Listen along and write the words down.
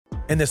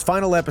In this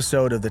final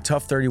episode of the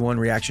TUF 31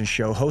 Reaction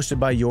Show, hosted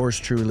by yours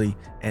truly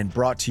and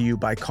brought to you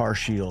by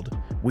CarShield,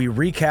 we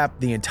recap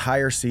the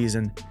entire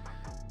season,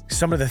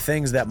 some of the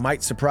things that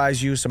might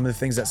surprise you, some of the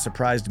things that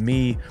surprised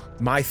me,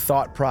 my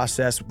thought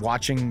process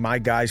watching my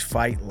guys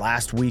fight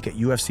last week at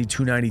UFC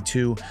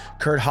 292,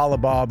 Kurt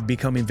Holobaugh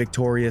becoming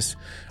victorious,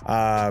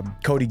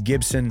 Cody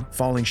Gibson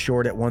falling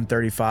short at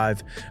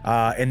 135,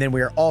 and then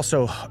we are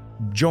also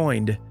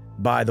joined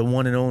by the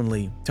one and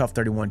only TUF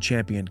 31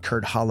 champion,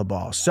 Kurt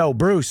Holobaugh. So,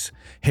 Bruce,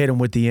 hit him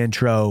with the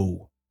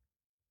intro.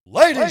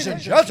 Ladies and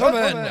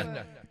gentlemen,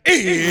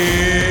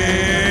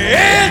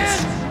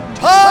 it's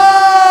time!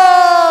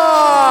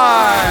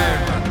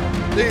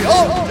 The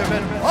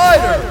Ultimate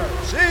Fighter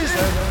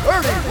Season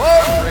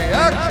 31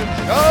 Reaction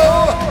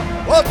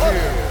Show, brought to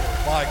you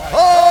by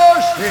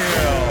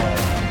CarShield,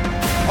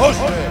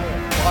 hosted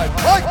by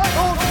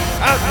Michael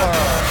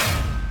Adler.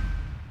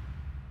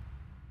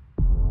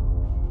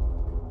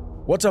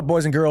 What's up,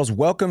 boys and girls?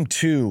 Welcome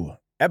to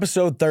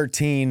episode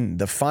 13,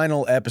 the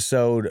final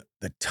episode,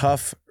 the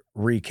TUF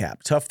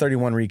recap, TUF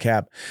 31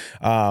 recap.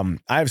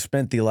 I've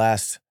spent the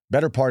last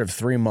better part of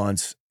 3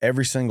 months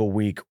every single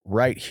week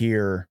right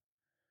here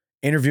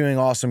interviewing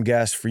awesome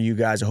guests for you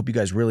guys. I hope you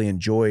guys really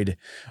enjoyed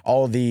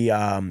all of the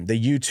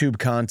YouTube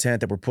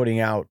content that we're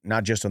putting out,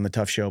 not just on the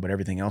TUF show, but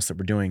everything else that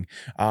we're doing.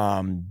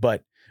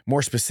 But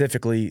more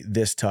specifically,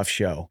 this TUF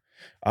show.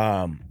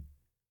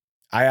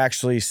 I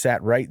actually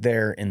sat right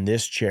there in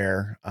this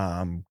chair.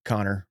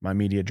 Connor, my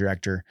media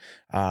director,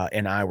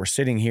 and I were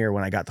sitting here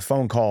when I got the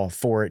phone call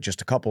for it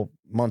just a couple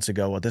months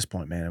ago. At this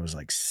point, man, it was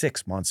like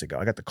 6 months ago.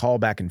 I got the call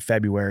back in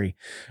February.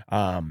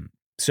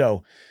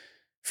 So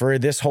for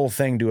this whole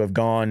thing to have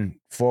gone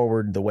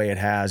forward the way it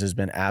has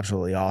been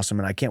absolutely awesome.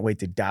 And I can't wait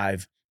to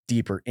dive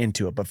deeper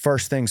into it. But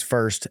first things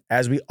first,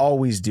 as we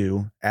always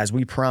do, as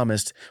we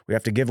promised, we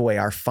have to give away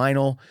our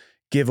final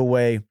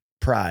giveaway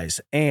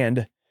prize.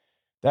 And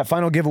that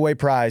final giveaway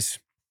prize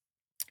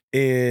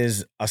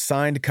is a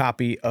signed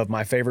copy of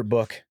my favorite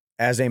book,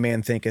 As a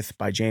Man Thinketh,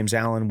 by James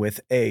Allen, with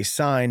a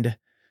signed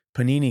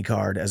Panini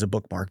card as a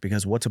bookmark,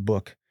 because what's a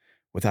book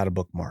without a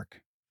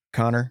bookmark?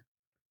 Connor,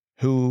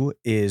 who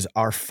is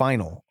our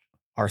 12th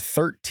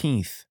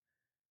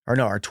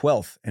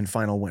and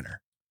final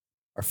winner?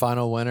 Our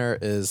final winner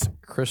is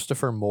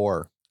Christopher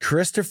Moore.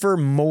 Christopher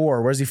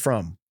Moore. Where's he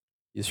from?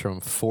 He's from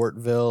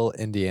Fortville,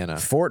 Indiana.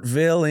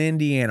 Fortville,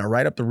 Indiana,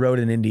 right up the road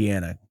in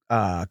Indiana.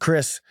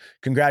 Chris,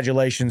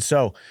 congratulations.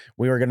 So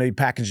we are going to be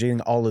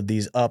packaging all of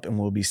these up and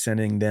we'll be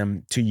sending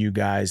them to you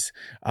guys.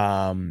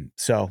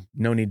 So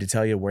no need to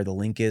tell you where the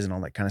link is and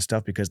all that kind of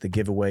stuff because the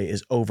giveaway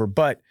is over.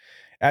 But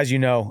as you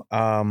know,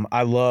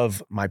 I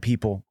love my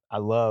people. I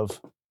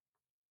love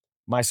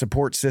my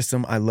support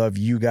system. I love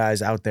you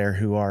guys out there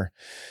who are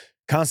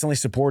constantly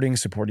supporting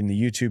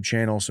the YouTube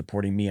channel,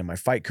 supporting me in my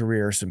fight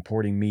career,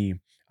 supporting me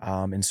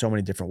in so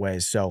many different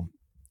ways. So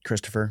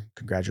Christopher,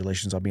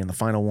 congratulations on being the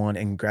final one,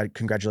 and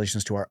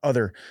congratulations to our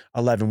other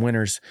 11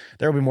 winners.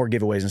 There will be more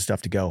giveaways and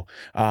stuff to go.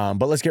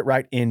 But let's get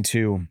right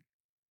into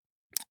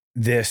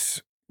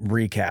this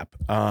recap.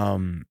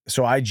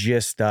 So I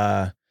just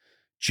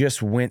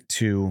went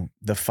to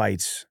the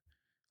fights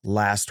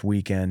last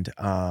weekend.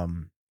 At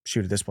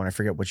this point, I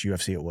forget which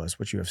UFC it was.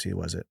 Which UFC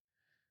was it?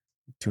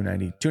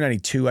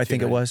 292, I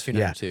think it was.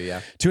 292,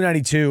 yeah.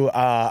 292.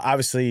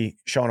 Obviously,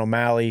 Sean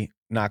O'Malley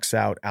knocks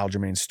out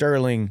Aljamain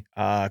Sterling.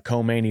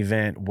 Co-main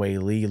event, Wei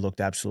Lee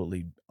looked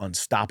absolutely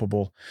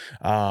unstoppable.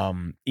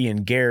 Ian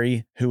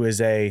Gary, who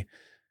is a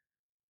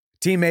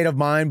teammate of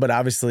mine, but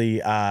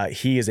obviously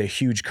he is a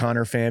huge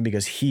Conor fan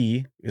because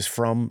he is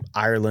from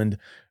Ireland,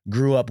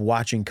 grew up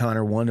watching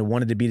Conor,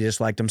 wanted to be just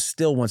like him,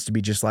 still wants to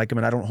be just like him,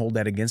 and I don't hold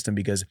that against him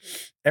because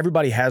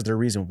everybody has their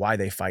reason why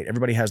they fight.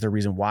 Everybody has their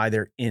reason why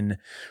they're in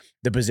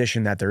the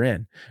position that they're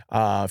in.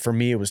 For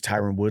me, it was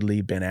Tyron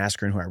Woodley, Ben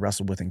Askren, who I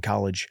wrestled with in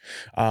college.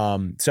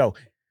 So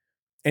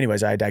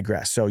anyways, I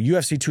digress. So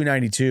UFC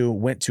 292,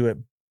 went to it,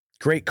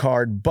 great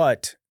card,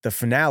 but the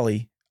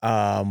finale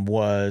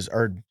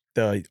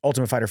the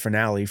Ultimate Fighter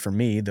finale for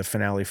me,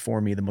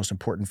 the most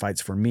important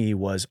fights for me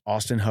was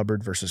Austin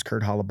Hubbard versus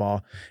Kurt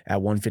Holobaugh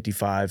at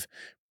 155,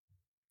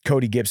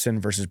 Cody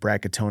Gibson versus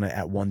Brad Katona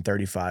at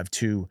 135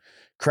 to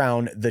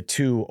crown the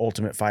two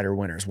Ultimate Fighter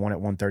winners, one at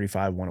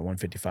 135, one at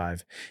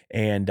 155.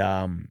 And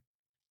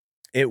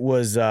it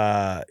was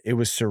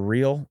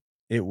surreal.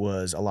 It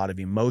was a lot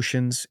of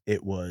emotions. I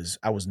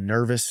was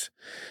nervous,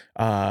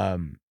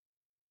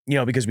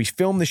 because we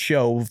filmed the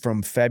show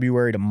from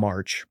February to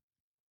March,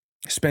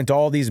 spent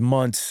a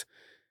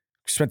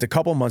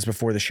couple months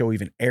before the show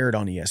even aired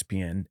on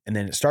ESPN, and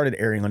then it started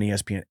airing on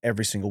ESPN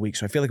every single week.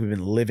 So I feel like we've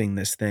been living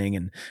this thing,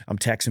 and I'm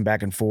texting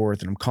back and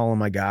forth, and I'm calling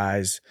my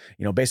guys,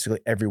 basically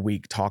every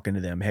week, talking to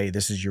them. Hey,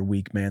 this is your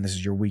week, man. This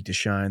is your week to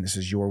shine. This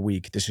is your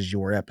week. This is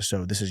your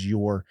episode. This is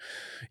your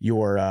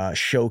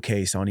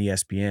showcase on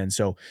ESPN.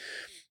 So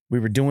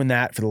we were doing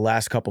that for the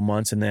last couple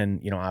months, and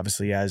then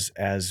obviously as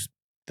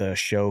the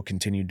show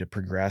continued to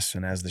progress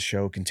and as the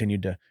show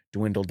continued to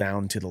dwindle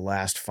down to the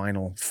last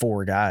final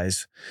four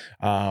guys,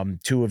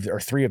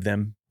 three of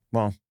them,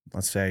 well,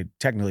 let's say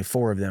technically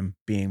 4 of them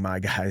being my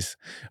guys,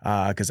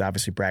 because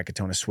obviously Brad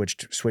Katona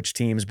switched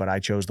teams, but I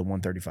chose the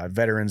 135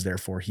 veterans.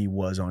 Therefore, he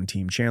was on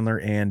Team Chandler,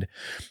 and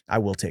I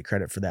will take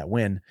credit for that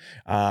win.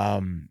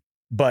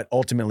 But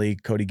ultimately,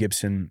 Cody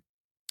Gibson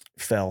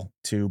fell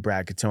to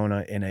Brad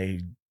Katona in a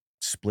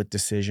split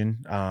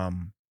decision.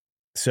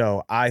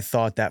 So I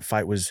thought that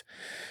fight was,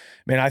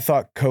 man, I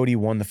thought Cody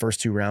won the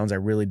first 2 rounds. I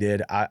really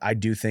did. I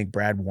do think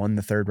Brad won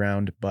the 3rd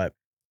round, but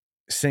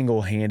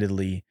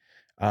single-handedly,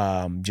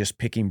 just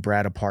picking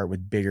Brad apart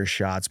with bigger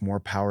shots, more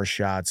power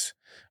shots,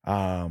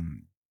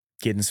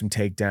 getting some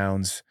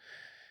takedowns.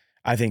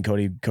 I think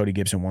Cody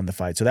Gibson won the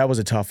fight. So that was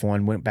a tough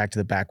one. Went back to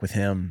the back with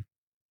him.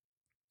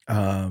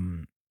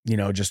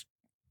 Just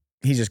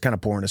he's just kind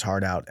of pouring his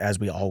heart out, as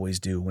we always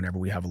do whenever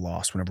we have a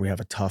loss, whenever we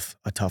have a tough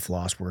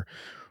loss.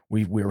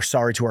 We were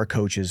sorry to our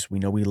coaches. We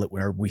know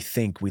we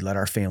think we let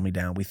our family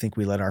down. We think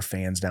we let our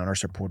fans down, our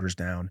supporters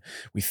down.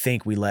 We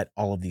think we let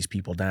all of these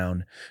people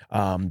down.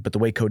 But the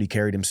way Cody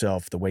carried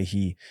himself, the way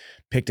he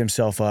picked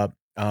himself up,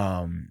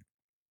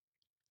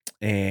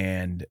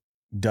 and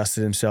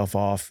dusted himself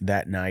off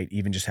that night,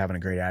 even just having a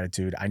great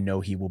attitude, I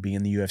know he will be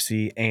in the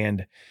UFC.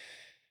 And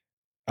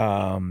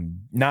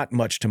not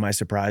much to my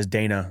surprise,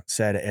 Dana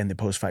said in the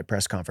post-fight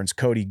press conference,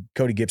 Cody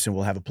Gibson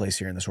will have a place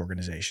here in this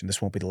organization.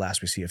 This won't be the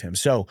last we see of him.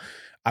 So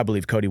I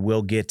believe Cody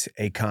will get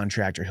a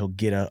contract, or he'll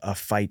get a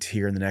fight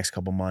here in the next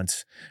couple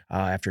months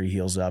after he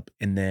heals up.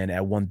 And then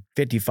at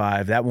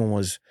 155, that one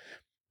was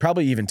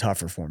probably even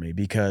tougher for me,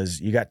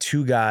 because you got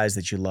 2 guys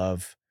that you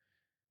love,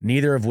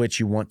 neither of which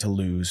you want to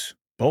lose,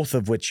 both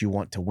of which you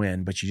want to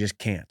win, but you just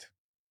can't.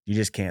 You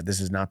just can't.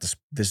 This is not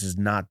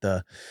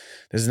the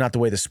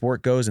way the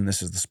sport goes, and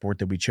this is the sport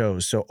that we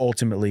chose. So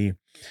ultimately,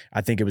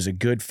 I think it was a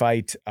good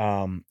fight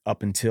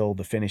up until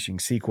the finishing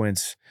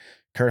sequence.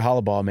 Kurt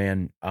Holobaugh,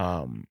 man,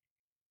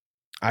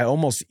 I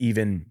almost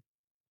even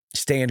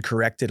stand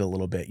corrected a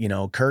little bit.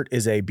 Kurt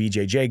is a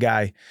BJJ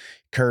guy.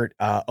 Kurt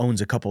owns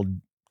a couple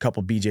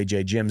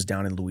BJJ gyms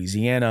down in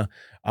Louisiana,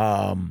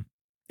 and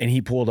he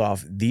pulled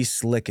off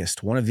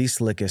one of the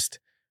slickest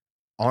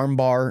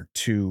armbar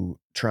to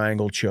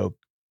triangle choke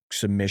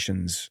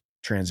submissions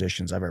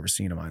transitions I've ever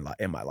seen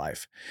in my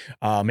life.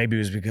 Maybe it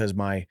was because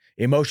my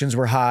emotions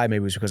were high.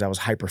 Maybe it was because I was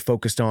hyper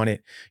focused on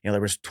it. There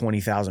was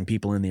 20,000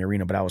 people in the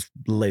arena, but I was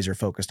laser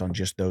focused on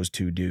just those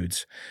 2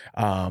 dudes.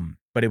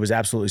 But it was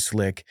absolutely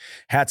slick.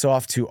 Hats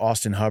off to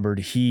Austin Hubbard.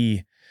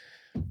 He,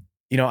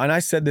 and I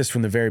said this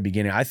from the very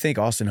beginning, I think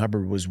Austin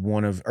Hubbard was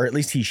or at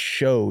least he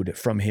showed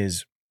from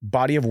his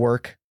body of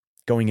work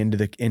going into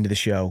the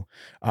show,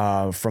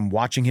 from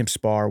watching him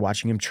spar,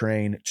 watching him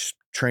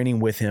training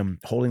with him,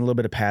 holding a little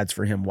bit of pads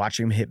for him,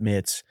 watching him hit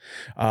mitts.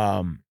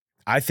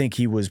 I think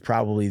he was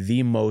probably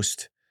the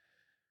most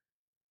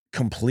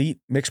complete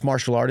mixed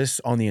martial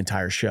artist on the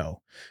entire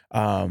show.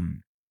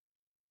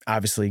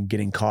 Obviously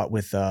getting caught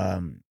with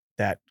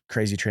that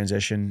crazy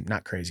transition,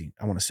 not crazy.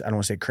 I don't want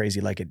to say crazy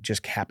like it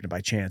just happened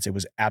by chance. It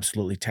was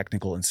absolutely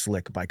technical and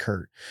slick by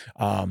Kurt.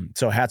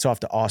 So hats off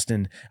to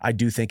Austin. I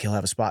do think he'll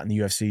have a spot in the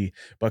UFC,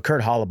 but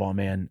Kurt Holobaugh,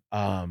 man,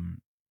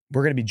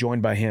 we're going to be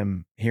joined by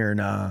him here in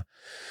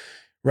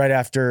right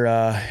after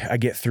I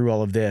get through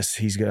all of this.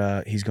 He's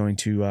going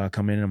to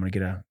come in, and I'm going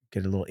to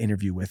get a little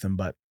interview with him.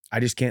 But I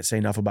just can't say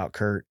enough about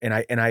Kurt. And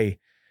I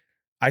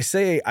was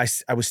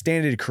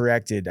stand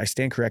corrected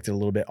a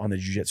little bit on the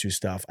jiu-jitsu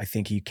stuff. I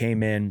think he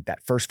came in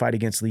that first fight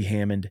against Lee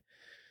Hammond.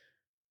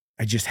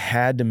 I just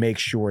had to make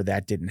sure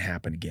that didn't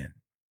happen again.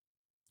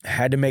 I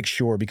had to make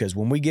sure, because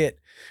when we get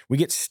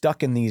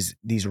stuck in these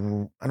I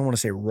don't want to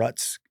say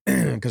ruts,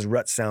 because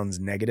rut sounds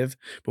negative,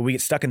 but we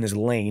get stuck in this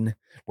lane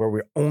where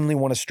we only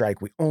want to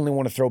strike, we only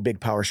want to throw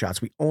big power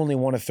shots, we only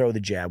want to throw the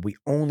jab, we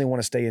only want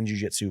to stay in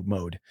jiu-jitsu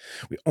mode,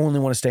 we only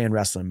want to stay in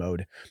wrestling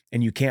mode,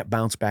 and you can't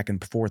bounce back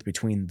and forth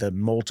between the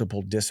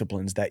multiple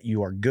disciplines that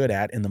you are good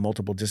at and the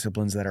multiple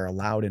disciplines that are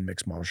allowed in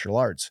mixed martial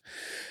arts.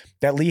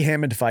 That Lee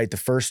Hammond fight, the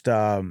first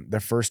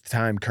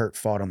time Kurt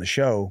fought on the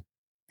show,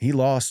 he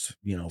lost,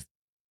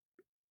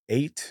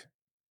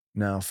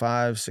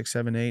 5, 6,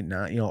 7, 8,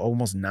 9,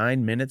 almost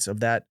 9 minutes of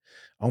that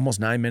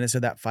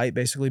fight,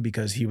 basically,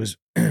 because he was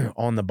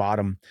on the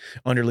bottom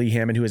under Lee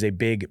Hammond, who is a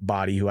big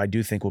body, who I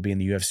do think will be in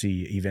the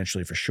UFC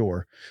eventually for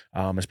sure,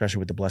 especially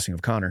with the blessing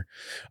of Connor.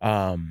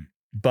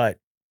 But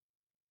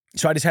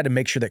so I just had to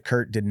make sure that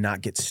Kurt did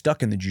not get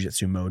stuck in the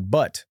jiu-jitsu mode,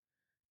 but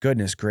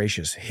goodness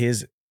gracious,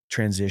 his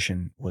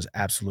transition was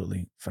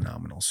absolutely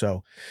phenomenal.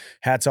 So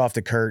hats off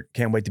to Kurt.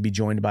 Can't wait to be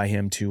joined by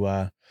him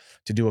to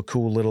do a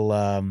cool little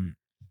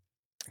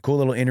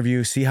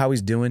interview, see how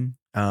he's doing.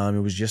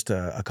 It was just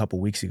a couple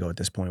weeks ago at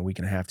this point, a week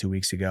and a half, 2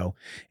 weeks ago.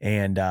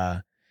 And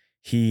I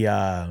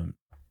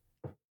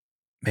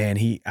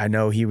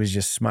know he was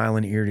just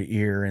smiling ear to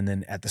ear. And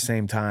then at the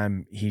same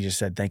time, he just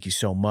said, "Thank you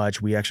so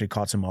much." We actually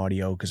caught some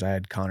audio because I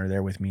had Connor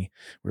there with me.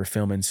 We were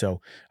filming.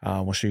 So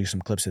we'll show you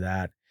some clips of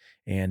that.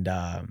 And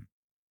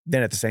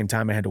then at the same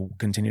time, I had to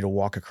continue to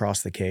walk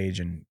across the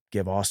cage and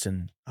give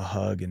Austin a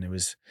hug. And it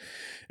was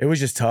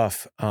just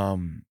tough.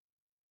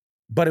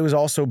 But it was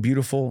also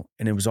beautiful,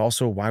 and it was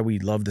also why we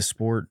love the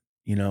sport.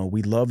 You know,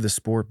 we love the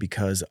sport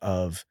because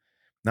of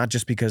not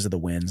just because of the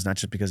wins, not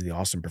just because of the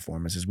awesome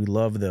performances. We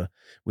love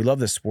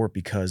the sport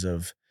because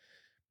of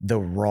the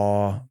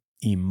raw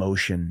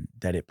emotion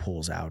that it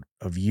pulls out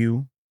of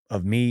you,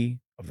 of me,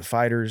 of the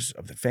fighters,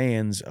 of the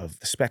fans, of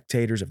the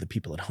spectators, of the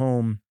people at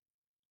home.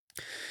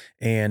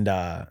 And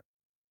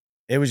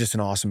it was just an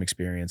awesome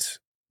experience.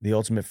 The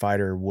Ultimate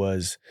Fighter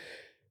was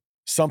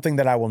something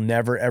that I will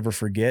never, ever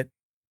forget.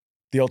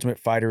 The Ultimate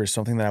Fighter is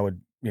something that I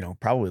would,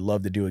 probably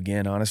love to do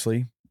again,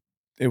 honestly.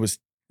 It was,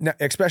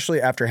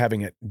 especially after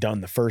having it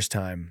done the first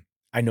time,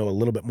 I know a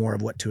little bit more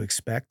of what to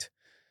expect.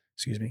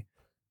 Excuse me.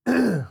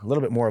 A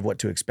little bit more of what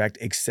to expect,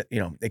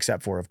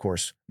 except for, of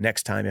course,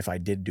 next time, if I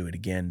did do it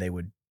again, they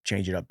would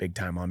change it up big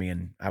time on me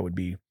and I would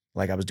be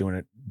like I was doing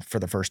it for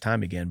the first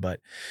time again. But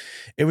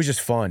it was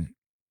just fun.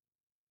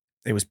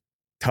 It was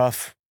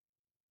tough.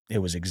 It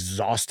was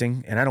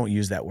exhausting. And I don't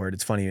use that word.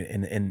 It's funny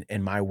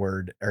in my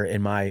word or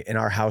in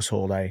our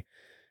household, I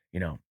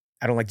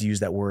don't like to use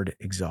that word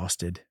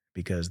exhausted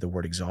because the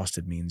word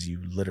exhausted means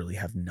you literally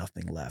have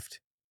nothing left.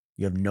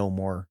 You have no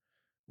more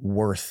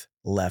worth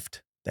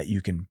left that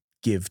you can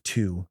give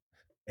to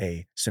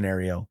a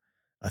scenario,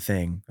 a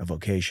thing, a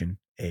vocation,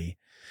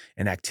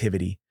 an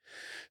activity.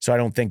 So I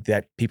don't think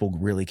that people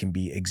really can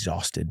be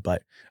exhausted,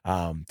 but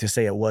to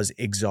say it was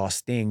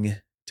exhausting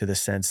to the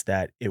sense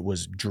that it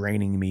was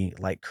draining me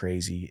like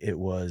crazy.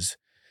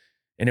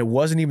 And it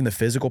wasn't even the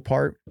physical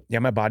part. Yeah,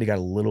 my body got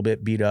a little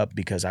bit beat up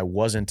because I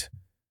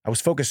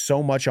was focused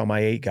so much on my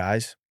 8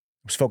 guys.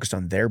 I was focused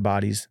on their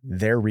bodies,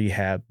 their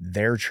rehab,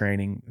 their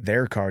training,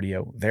 their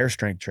cardio, their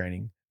strength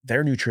training,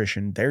 their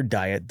nutrition, their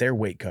diet, their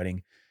weight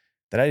cutting,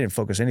 that I didn't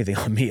focus anything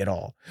on me at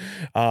all.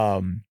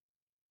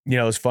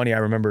 It's funny. I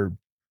remember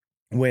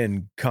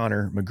when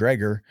Conor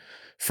McGregor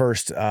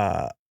first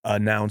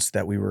announced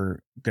that we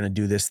were going to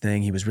do this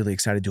thing, he was really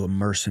excited to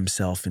immerse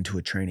himself into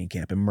a training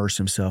camp, immerse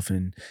himself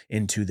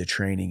into the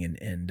training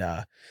and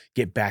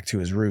get back to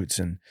his roots.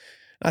 And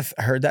I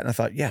heard that and I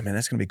thought, yeah, man,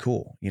 that's going to be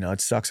cool.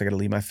 It sucks. I got to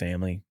leave my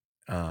family.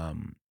 Got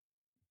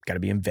to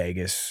be in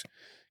Vegas,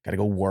 got to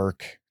go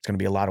work. It's going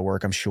to be a lot of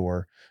work, I'm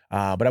sure.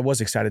 But I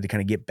was excited to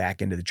kind of get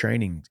back into the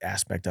training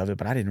aspect of it,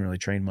 but I didn't really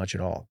train much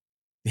at all,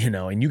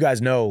 and you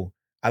guys know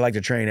I like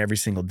to train every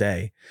single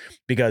day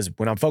because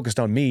when I'm focused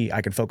on me,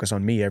 I can focus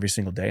on me every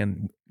single day,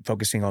 and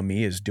focusing on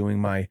me is doing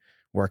my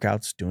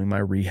workouts, doing my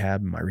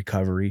rehab, my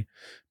recovery,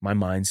 my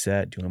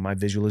mindset, doing my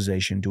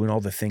visualization, doing all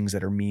the things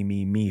that are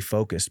me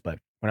focused. But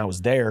when I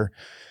was there,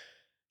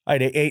 I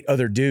had 8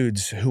 other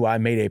dudes who I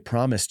made a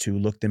promise to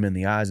look them in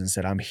the eyes and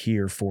said, I'm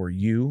here for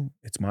you.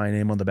 It's my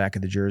name on the back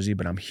of the jersey,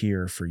 but I'm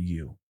here for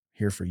you,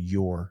 here for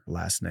your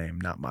last name,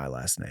 not my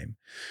last name.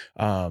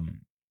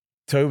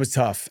 So it was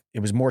tough. It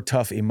was more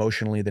tough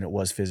emotionally than it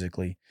was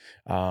physically,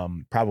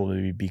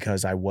 probably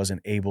because I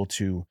wasn't able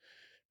to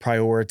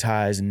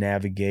prioritize,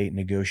 navigate,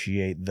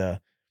 negotiate the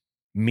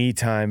me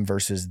time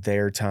versus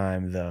their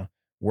time, the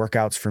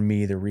workouts for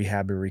me, the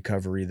rehab and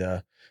recovery,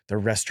 the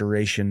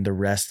restoration, the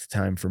rest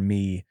time for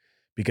me,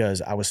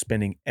 because I was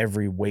spending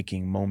every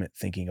waking moment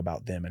thinking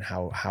about them and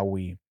how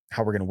we're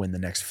going to win the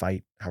next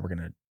fight, how we're going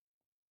to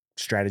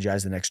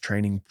strategize the next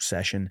training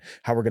session,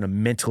 how we're going to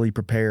mentally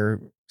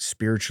prepare,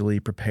 spiritually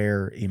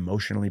prepare,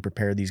 emotionally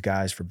prepare these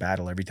guys for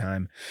battle every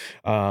time.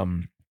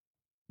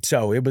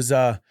 So it was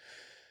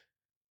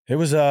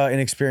an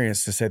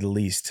experience to say the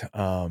least.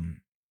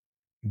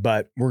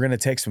 But we're going to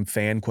take some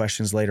fan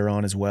questions later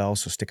on as well,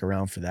 so stick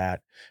around for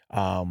that.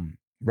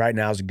 Right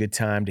now is a good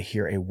time to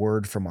hear a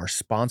word from our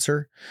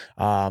sponsor,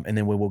 and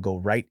then we will go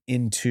right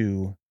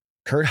into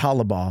Kurt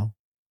Holobaugh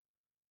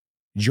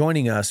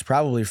joining us,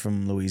 probably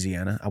from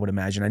Louisiana, I would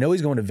imagine. I know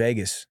he's going to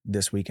Vegas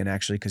this weekend,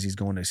 actually, because he's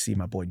going to see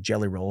my boy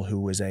Jelly Roll, who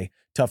was a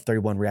TUF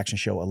 31 Reaction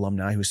Show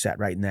alumni who sat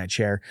right in that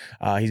chair.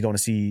 He's going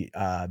to see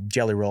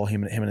Jelly Roll,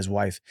 him and his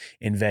wife,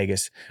 in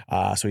Vegas.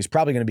 So he's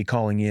probably going to be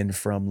calling in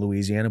from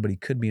Louisiana, but he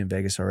could be in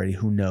Vegas already.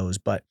 Who knows?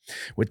 But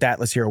with that,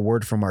 let's hear a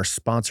word from our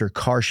sponsor,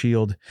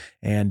 CarShield,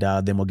 and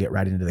then we'll get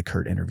right into the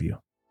Kurt interview.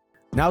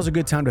 Now's a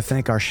good time to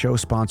thank our show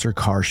sponsor,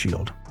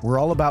 CarShield. We're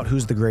all about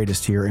who's the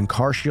greatest here, and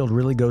CarShield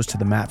really goes to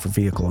the mat for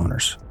vehicle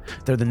owners.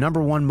 They're the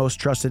 #1 most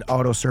trusted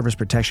auto service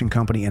protection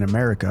company in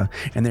America,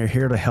 and they're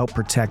here to help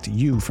protect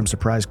you from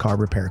surprise car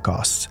repair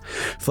costs.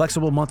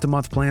 Flexible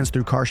month-to-month plans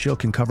through CarShield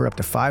can cover up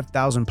to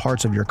 5,000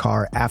 parts of your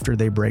car after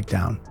they break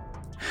down.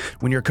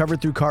 When you're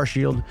covered through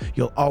CarShield,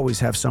 you'll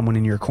always have someone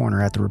in your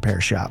corner at the repair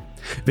shop.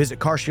 Visit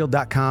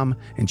carshield.com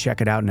and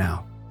check it out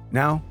now.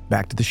 Now,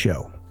 back to the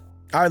show.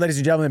 All right, ladies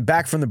and gentlemen,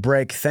 back from the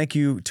break. Thank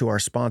you to our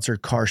sponsor,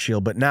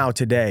 CarShield. But now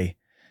today,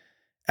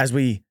 as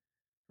we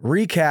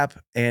recap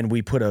and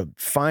we put a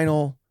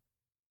final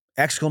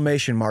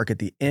exclamation mark at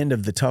the end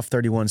of the TUF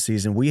 31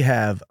 season, we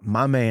have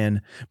my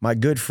man, my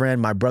good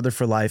friend, my brother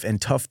for life, and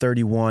TUF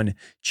 31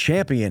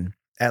 champion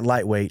at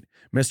lightweight,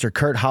 Mr.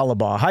 Kurt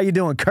Holobaugh. How you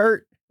doing,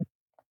 Kurt?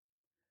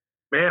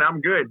 Man,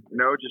 I'm good.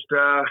 Just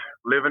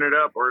living it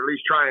up, or at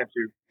least trying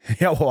to.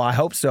 Yeah, well, I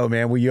hope so,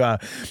 man. Well,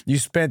 you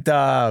spent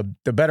the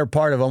better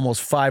part of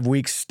almost 5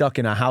 weeks stuck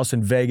in a house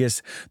in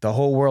Vegas. The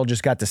whole world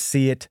just got to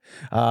see it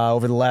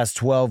over the last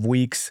 12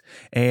 weeks.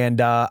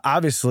 And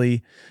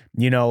obviously,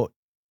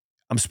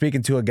 I'm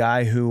speaking to a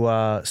guy who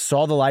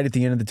saw the light at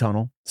the end of the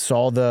tunnel,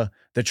 saw the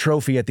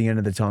trophy at the end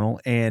of the tunnel,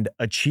 and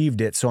achieved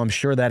it. So I'm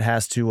sure that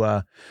has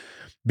to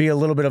be a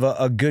little bit of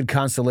a good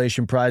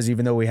consolation prize,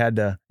 even though we had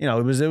to,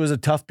 it was a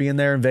tough being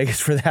there in Vegas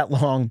for that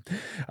long,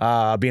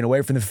 being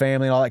away from the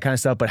family and all that kind of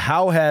stuff. But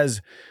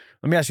let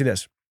me ask you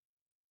this,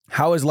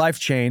 how has life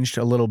changed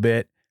a little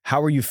bit?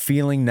 How are you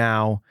feeling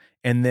now?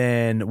 And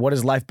then what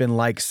has life been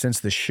like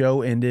since the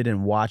show ended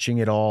and watching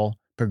it all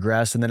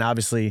progress? And then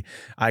obviously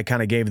I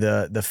kind of gave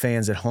the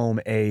fans at home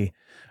a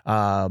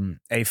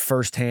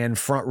firsthand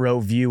front row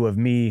view of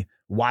me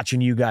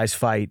watching you guys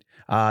fight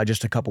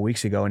just a couple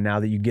weeks ago. And now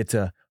that you get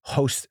to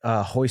hoist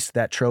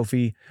that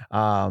trophy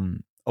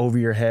over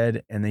your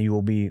head, and then you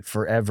will be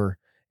forever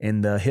in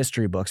the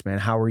history books, man.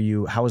 How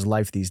is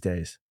life these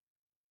days?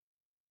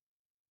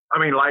 I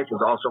mean, life is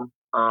awesome.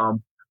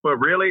 But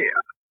really,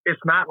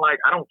 it's not like,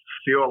 I don't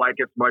feel like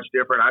it's much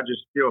different. I just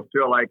still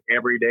feel like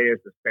every day is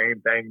the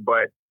same thing.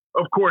 But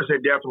of course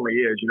it definitely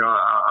is.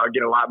 I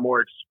get a lot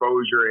more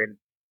exposure, and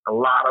a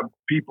lot of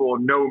people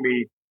know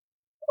me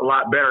a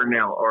lot better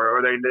now,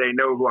 or they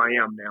know who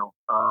I am now.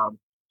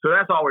 So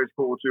that's always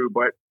cool too.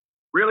 But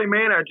really,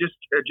 man, I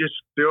just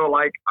feel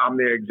like I'm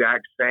the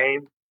exact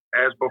same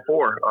as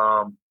before.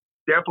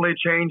 Definitely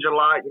changed a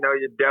lot.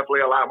 You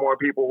definitely a lot more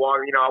people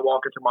walking. I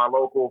walk into my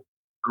local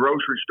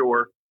grocery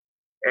store,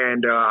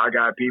 and I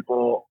got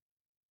people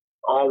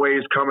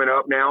always coming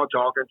up now,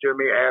 talking to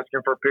me,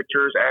 asking for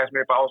pictures, asking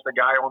me if I was the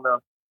guy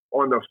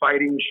on the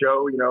fighting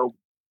show.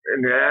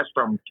 And that's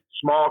from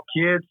small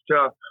kids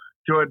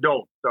to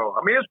adults. So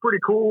I mean, it's pretty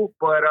cool.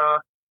 But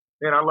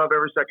man, I love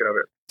every second of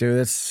it. Dude,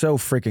 that's so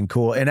freaking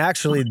cool. And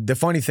actually, the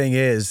funny thing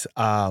is,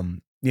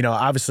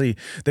 obviously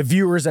the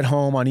viewers at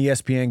home on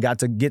ESPN got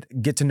to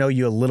get to know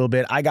you a little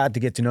bit. I got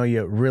to get to know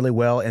you really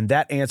well. And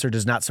that answer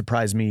does not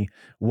surprise me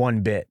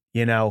one bit.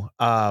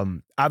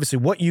 Obviously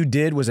what you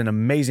did was an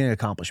amazing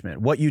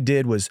accomplishment. What you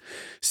did was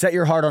set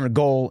your heart on a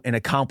goal and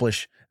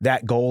accomplish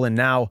that goal. And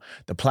now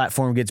the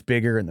platform gets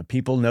bigger and the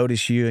people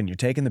notice you and you're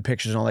taking the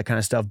pictures and all that kind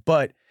of stuff.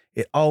 But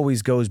it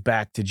always goes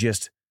back to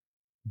just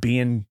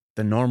being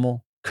the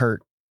normal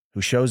Kurt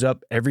who shows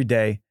up every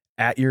day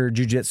at your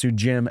jiu-jitsu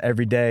gym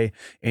every day,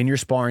 in your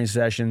sparring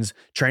sessions,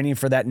 training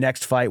for that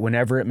next fight,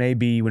 whenever it may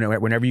be,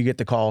 whenever you get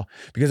the call.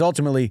 Because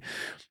ultimately,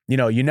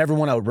 you never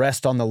want to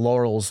rest on the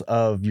laurels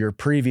of your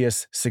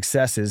previous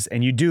successes,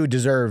 and you do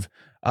deserve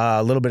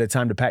a little bit of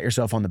time to pat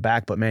yourself on the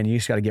back, but man, you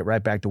just got to get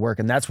right back to work.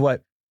 And that's why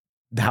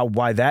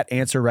that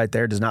answer right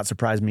there does not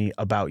surprise me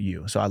about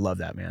you. So I love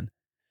that, man.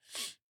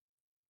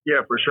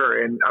 Yeah, for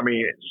sure. And I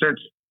mean, so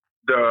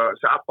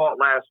I fought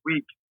last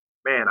week.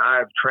 Man,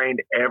 I've trained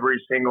every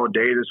single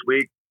day this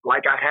week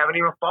like I haven't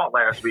even fought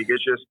last week.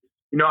 It's just,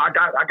 I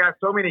got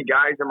so many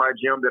guys in my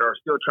gym that are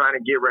still trying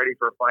to get ready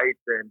for fights,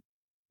 and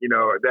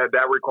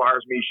that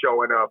requires me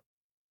showing up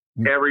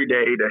every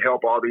day to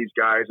help all these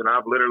guys. And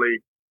I've literally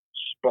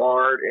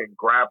sparred and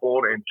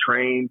grappled and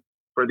trained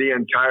for the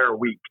entire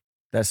week.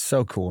 That's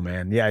so cool,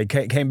 man. Yeah, he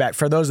came back.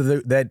 For those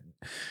of that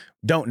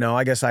don't know,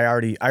 I guess I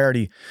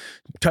already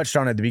touched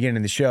on it at the beginning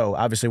of the show.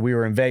 Obviously, we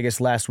were in Vegas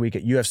last week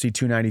at UFC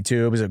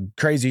 292.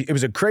 It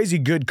was a crazy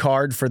good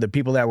card for the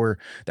people that were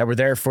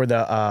there for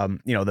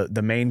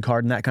the main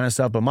card and that kind of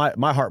stuff. But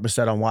my heart was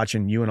set on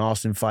watching you and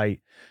Austin fight,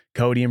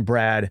 Cody and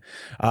Brad.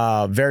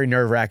 Very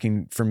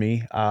nerve-wracking for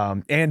me,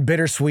 and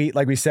bittersweet.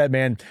 Like we said,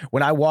 man,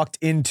 when I walked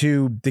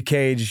into the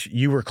cage,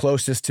 you were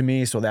closest to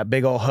me. So that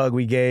big old hug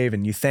we gave,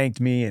 and you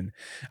thanked me, and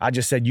I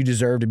just said, you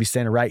deserve to be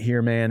standing right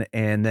here, man.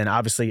 And then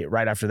obviously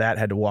right after that,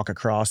 had to walk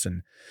across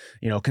and,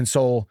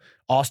 console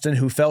Austin,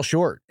 who fell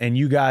short. And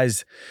you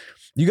guys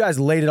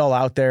laid it all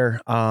out there.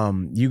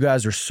 You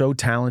guys are so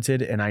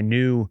talented, and I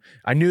knew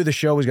the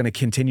show was going to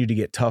continue to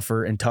get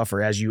tougher and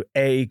tougher as you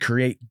A,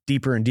 create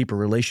deeper and deeper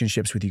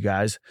relationships with you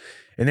guys,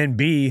 and then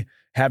B,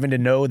 having to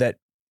know that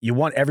you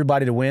want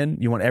everybody to win,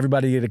 you want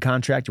everybody to get a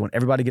contract, you want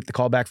everybody to get the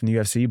call back from the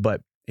UFC,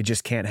 but it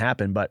just can't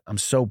happen. But I'm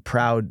so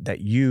proud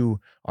that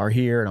you are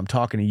here and I'm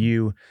talking to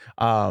you.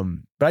 But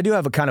I do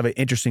have a kind of an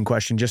interesting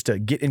question just to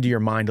get into your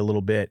mind a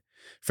little bit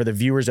for the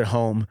viewers at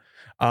home.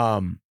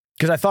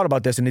 Because I thought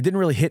about this and it didn't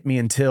really hit me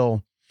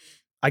until,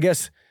 I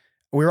guess,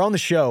 we were on the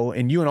show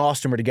and you and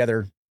Austin were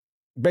together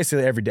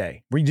basically every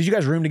day. Did you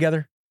guys room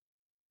together?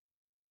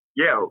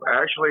 Yeah,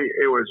 actually,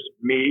 it was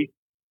me,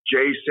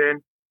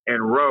 Jason,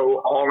 and Ro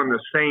all in the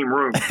same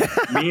room.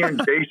 Me and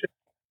Jason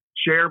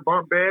share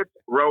bunk beds.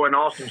 Ro and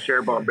Austin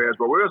share bunk beds,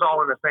 but we was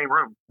all in the same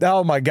room.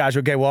 Oh my gosh.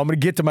 Okay, well, I'm going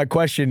to get to my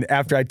question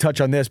after I touch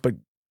on this, but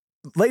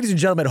ladies and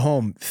gentlemen at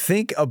home,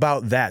 think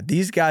about that.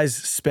 These guys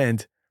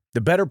spent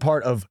the better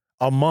part of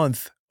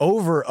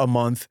over a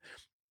month,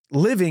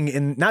 living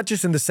in, not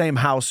just in the same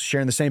house,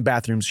 sharing the same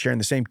bathrooms, sharing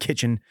the same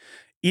kitchen,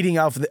 eating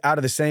out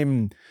of the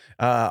same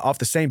off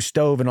the same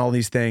stove and all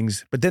these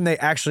things. But then they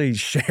actually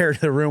shared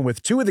the room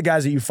with two of the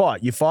guys that you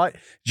fought. You fought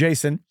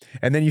Jason,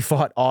 and then you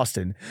fought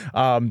Austin.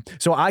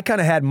 So I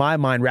kind of had my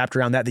mind wrapped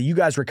around that you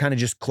guys were kind of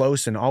just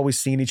close and always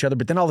seeing each other.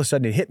 But then all of a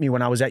sudden it hit me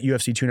when I was at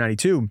UFC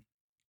 292.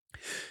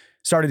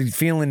 Started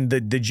feeling the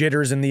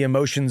jitters and the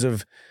emotions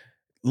of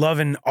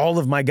loving all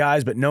of my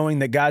guys, but knowing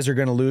that guys are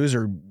going to lose,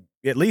 or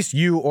at least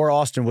you or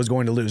Austin was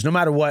going to lose. No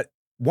matter what,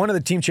 one of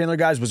the Team Chandler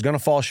guys was going to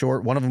fall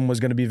short. One of them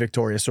was going to be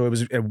victorious. So it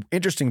was an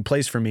interesting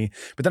place for me.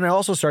 But then I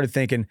also started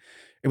thinking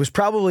it was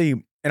probably,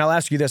 and I'll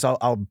ask you this,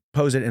 I'll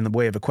pose it in the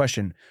way of a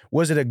question.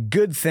 Was it a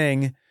good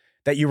thing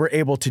that you were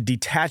able to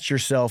detach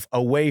yourself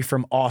away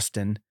from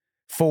Austin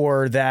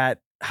for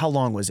that? How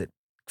long was it?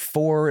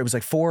 It was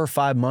like 4 or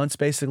 5 months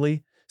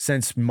basically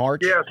since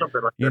March. Yeah,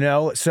 something like that. You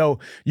know, so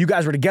you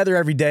guys were together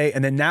every day.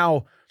 And then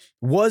now,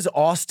 was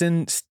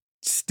Austin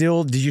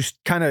still, did you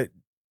kind of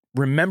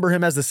remember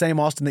him as the same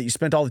Austin that you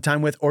spent all the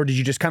time with? Or did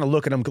you just kind of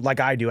look at him like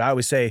I do? I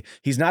always say,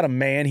 he's not a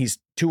man, he's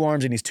 2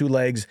 arms and he's 2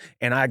 legs,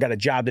 and I got a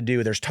job to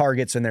do. There's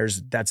targets and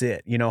that's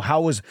it. You know,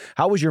 how was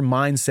your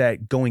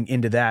mindset going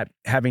into that,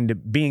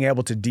 being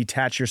able to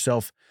detach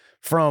yourself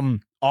from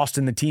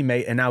Austin, the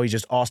teammate, and now he's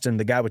just Austin,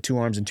 the guy with 2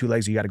 arms and 2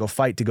 legs you got to go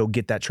fight to go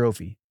get that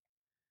trophy?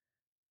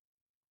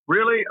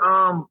 Really,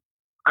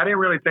 I didn't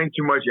really think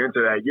too much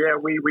into that. Yeah,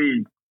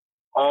 we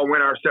all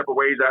went our separate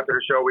ways after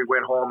the show. We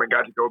went home and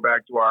got to go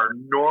back to our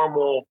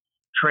normal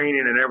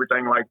training and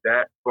everything like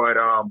that. But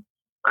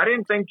I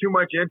didn't think too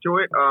much into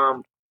it.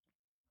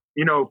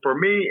 You know, for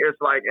me, it's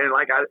like, and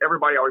like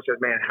everybody always says,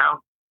 man,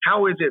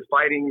 how is it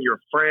fighting your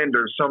friend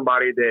or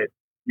somebody that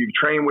you've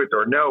trained with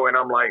or know? And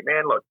I'm like,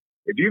 man, look,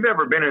 if you've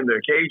ever been in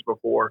the cage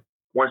before,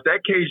 once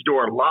that cage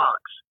door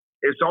locks,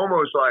 it's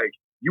almost like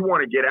you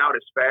want to get out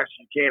as fast as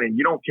you can, and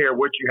you don't care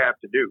what you have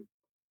to do.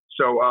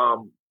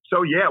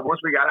 So yeah, once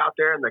we got out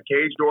there and the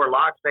cage door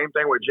locked, same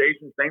thing with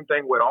Jason, same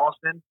thing with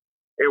Austin.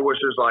 It was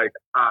just like,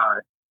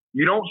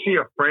 you don't see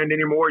a friend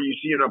anymore. You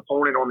see an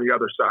opponent on the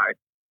other side,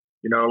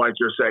 you know, like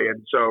you're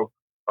saying. So,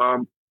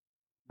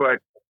 but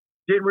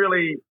didn't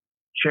really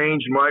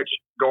change much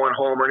going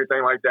home or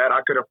anything like that.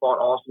 I could have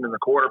fought Austin in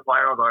the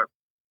quarterfinals. I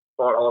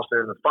fought Austin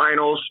in the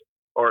finals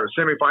or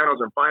semifinals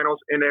and finals,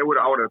 and I would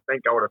have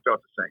felt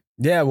the same.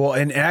 Yeah, well,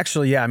 and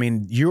actually, yeah, I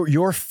mean,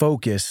 your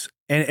focus,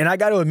 and I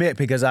got to admit,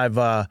 because I've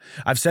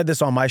said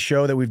this on my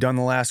show that we've done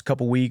the last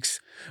couple weeks,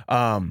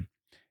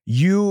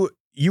 you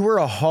were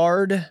a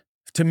hard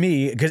to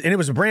me, and it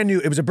was a brand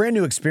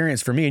new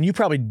experience for me, and you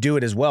probably do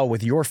it as well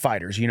with your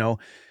fighters. You know,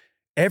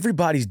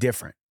 everybody's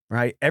different,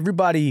 right?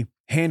 Everybody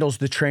handles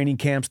the training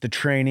camps, the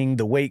training,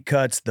 the weight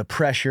cuts, the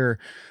pressure,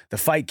 the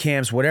fight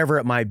camps, whatever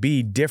it might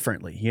be,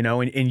 differently. You know,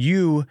 and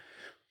you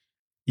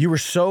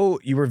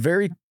were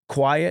very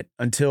quiet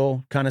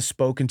until kind of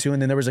spoken to,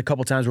 and then there was a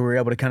couple times where we were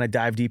able to kind of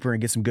dive deeper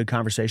and get some good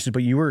conversations.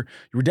 But you were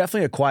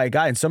definitely a quiet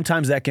guy, and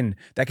sometimes that can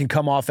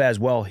come off as,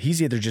 well,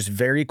 he's either just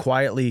very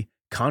quietly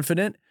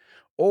confident,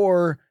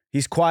 or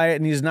he's quiet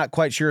and he's not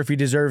quite sure if he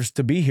deserves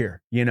to be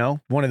here. You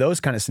know, one of those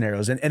kind of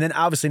scenarios. And then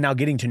obviously now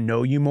getting to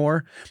know you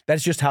more,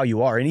 that's just how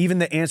you are. And even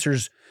the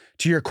answers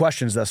to your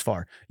questions thus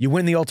far, you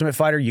win the Ultimate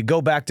Fighter, you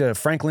go back to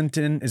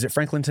Franklinton. Is it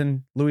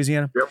Franklinton,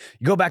 Louisiana? Yep.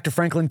 You go back to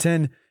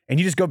Franklinton and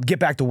you just go get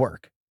back to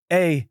work.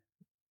 A,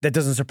 that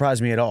doesn't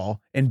surprise me at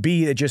all. And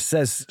B, it just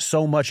says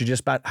so much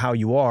just about how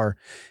you are.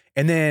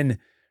 And then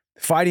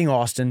fighting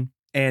Austin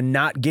and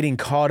not getting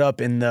caught up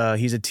in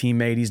he's a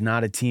teammate, he's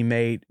not a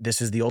teammate.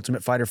 This is the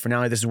Ultimate Fighter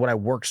finale. This is what I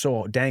worked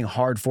so dang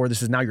hard for.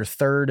 This is now your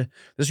third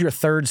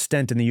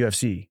stint in the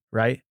UFC,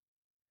 right?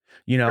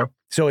 You know, yep.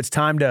 So it's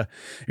time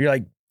you're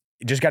like,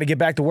 you just got to get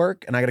back to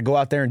work, and I got to go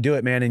out there and do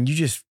it, man. And you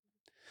just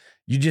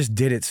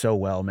did it so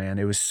well, man.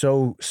 It was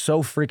so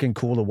freaking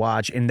cool to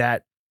watch. And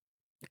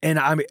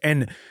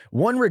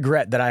one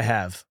regret that I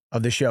have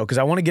of the show, because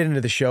I want to get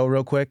into the show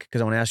real quick, because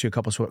I want to ask you a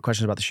couple of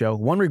questions about the show.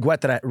 One regret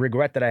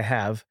that I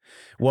have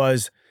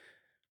was,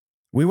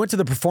 we went to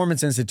the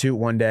Performance Institute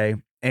one day,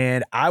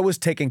 and I was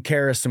taking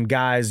care of some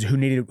guys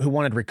who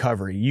wanted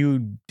recovery.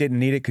 You didn't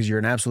need it because you're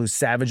an absolute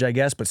savage, I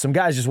guess, but some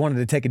guys just wanted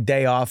to take a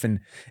day off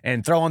and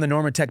throw on the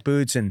Normatec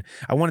boots, and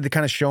I wanted to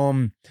kind of show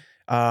them.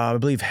 I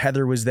believe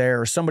Heather was there,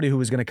 or somebody who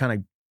was going to kind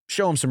of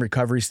show them some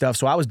recovery stuff.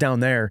 So I was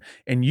down there,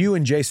 and you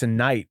and Jason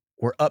Knight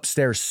were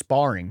upstairs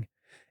sparring,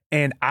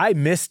 and I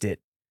missed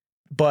it.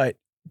 But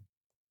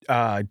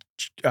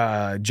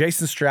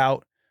Jason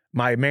Strout,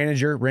 my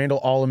manager, Randall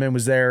Alleman,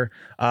 was there.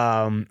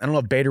 I don't know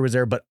if Bader was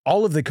there, but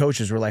all of the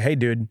coaches were like, "Hey,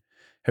 dude,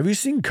 have you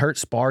seen Kurt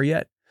spar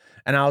yet?"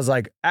 And I was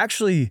like,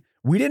 actually,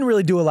 we didn't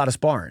really do a lot of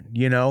sparring,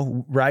 you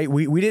know, right?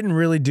 We didn't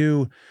really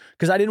do,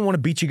 because I didn't want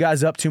to beat you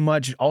guys up too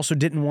much. Also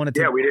didn't want it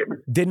to, we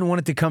didn't want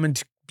it to come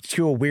into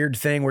a weird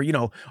thing where, you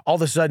know, all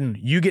of a sudden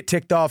you get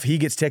ticked off, he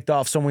gets ticked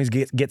off, someone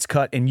gets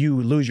cut, and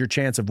you lose your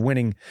chance of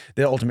winning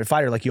the Ultimate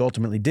Fighter like you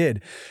ultimately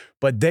did.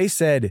 But they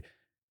said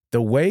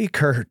the way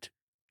Kurt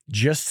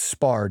just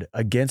sparred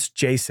against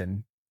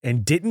Jason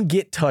and didn't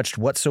get touched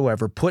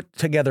whatsoever, put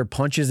together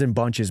punches and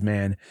bunches,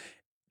 man,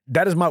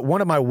 that is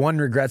one of my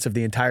regrets of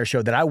the entire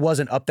show, that I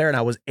wasn't up there and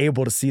I was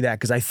able to see that,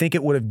 because I think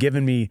it would have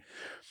given me,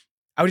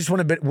 I just would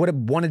have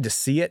wanted to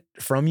see it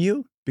from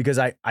you, because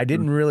we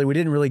didn't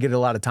really get a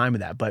lot of time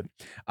of that. But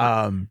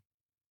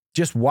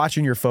just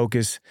watching your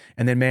focus,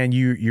 and then, man,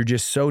 you're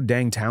just so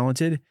dang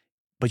talented,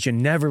 but you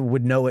never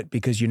would know it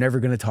because you're never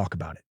going to talk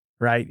about it,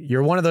 right?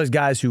 You're one of those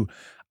guys who,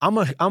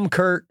 I'm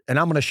Kurt and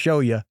I'm going to show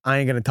you, I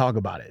ain't going to talk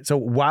about it. So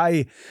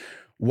why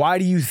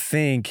do you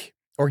think,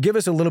 or give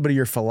us a little bit of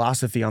your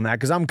philosophy on that?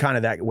 Because I'm kind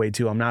of that way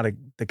too. I'm not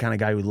the kind of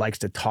guy who likes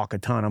to talk a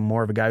ton. I'm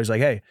more of a guy who's like,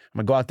 hey, I'm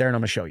going to go out there and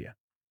I'm going to show you.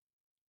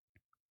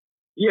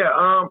 Yeah.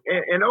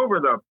 And over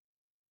the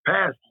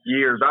past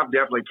years, I've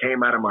definitely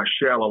came out of my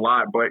shell a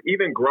lot. But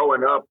even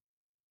growing up,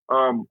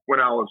 when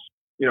I was,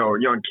 a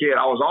young kid,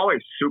 I was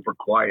always super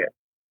quiet,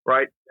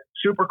 right?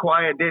 Super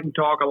quiet, didn't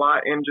talk a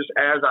lot. And just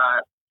as I,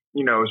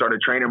 started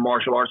training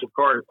martial arts, of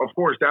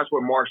course, that's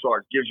what martial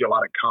arts gives you a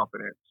lot of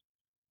confidence,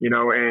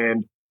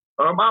 and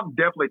I've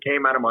definitely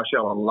came out of my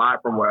shell a lot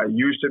from what I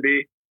used to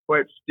be,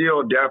 but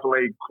still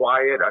definitely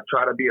quiet. I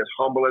try to be as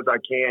humble as I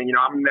can.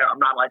 I'm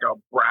not like a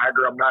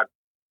bragger.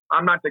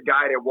 I'm not the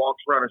guy that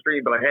walks around the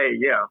street and be like, hey,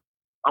 yeah,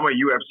 I'm a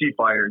UFC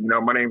fighter.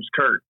 My name's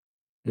Kurt.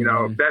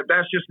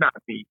 That's just not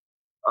me.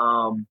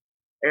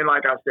 And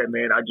like I said,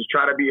 man, I just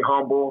try to be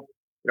humble.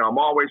 I'm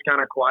always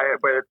kind of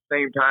quiet, but at the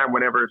same time,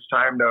 whenever it's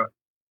time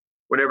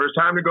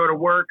to go to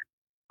work,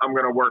 I'm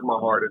going to work my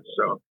hardest.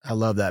 So I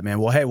love that, man.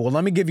 Well, hey,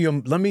 let me give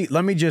you, let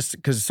me just,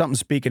 because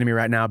something's speaking to me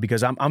right now,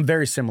 because I'm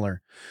very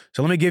similar.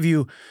 So let me give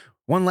you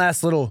one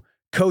last little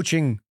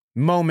coaching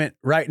moment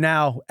right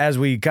now as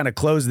we kind of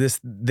close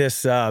this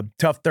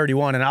TUF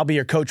 31, and I'll be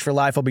your coach for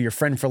life. I'll be your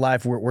friend for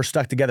life. We're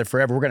stuck together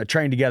forever. We're going to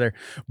train together.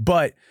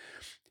 But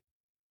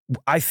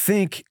I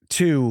think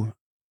too,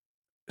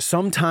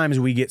 sometimes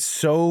we get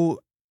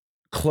so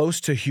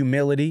close to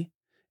humility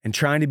and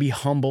trying to be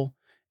humble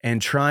and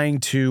trying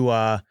to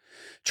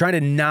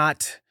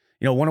not,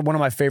 one of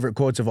my favorite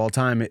quotes of all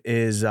time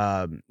is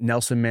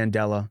Nelson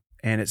Mandela.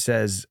 And it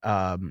says,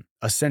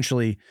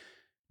 essentially,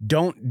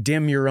 don't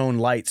dim your own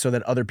light so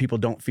that other people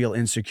don't feel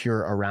insecure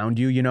around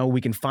you. We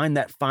can find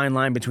that fine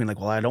line between like,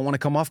 well, I don't want to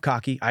come off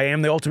cocky. I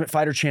am the Ultimate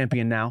Fighter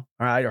champion now.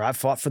 All right. Or I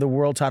fought for the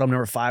world title,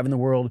 number 5 in the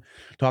world.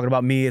 Talking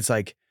about me, it's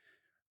like,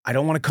 I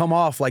don't want to come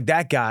off like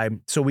that guy.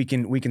 So we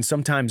can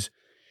sometimes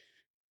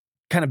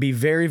kind of be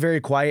very, very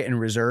quiet and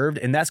reserved.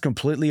 And that's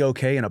completely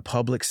okay in a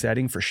public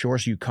setting for sure.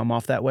 So you come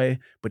off that way,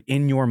 but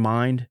in your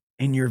mind,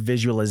 in your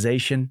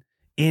visualization,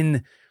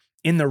 in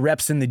the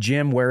reps in the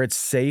gym where it's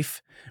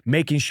safe,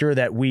 making sure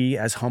that we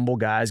as humble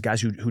guys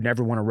who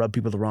never want to rub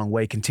people the wrong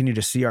way, continue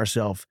to see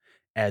ourselves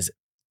as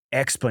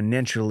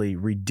exponentially,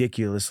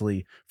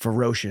 ridiculously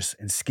ferocious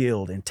and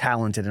skilled and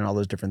talented and all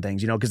those different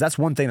things, because that's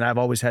one thing that I've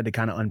always had to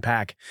kind of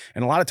unpack.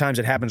 And a lot of times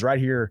it happens right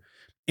here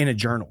in a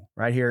journal,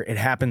 right here. It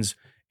happens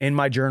in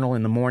my journal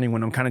in the morning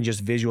when I'm kind of just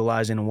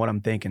visualizing and what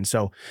I'm thinking.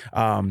 So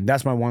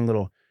that's my one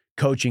little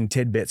coaching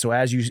tidbit. So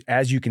as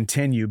you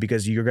continue,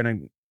 because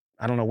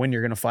I don't know when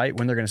you're going to fight,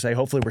 when they're going to say,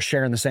 hopefully we're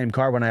sharing the same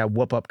car when I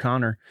whoop up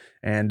Connor,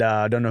 and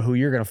I don't know who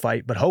you're going to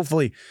fight, but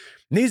hopefully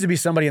needs to be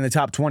somebody in the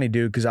top 20,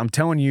 dude. Cause I'm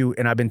telling you,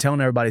 and I've been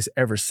telling everybody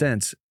ever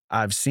since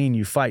I've seen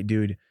you fight,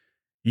 dude,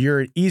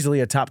 you're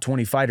easily a top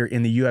 20 fighter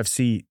in the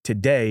UFC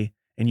today.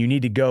 And you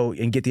need to go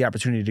and get the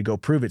opportunity to go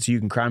prove it so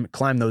you can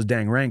climb those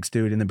dang ranks,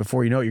 dude. And then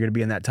before you know it, you're going to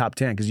be in that top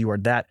 10 because you are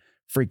that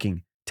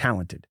freaking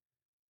talented.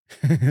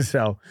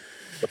 So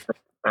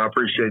I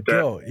appreciate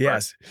that. Cool.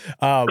 Yes.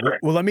 Well,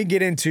 let me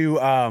get into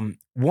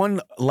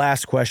one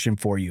last question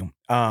for you.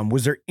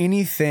 Was there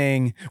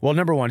anything, well,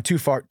 number one,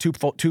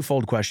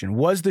 twofold question.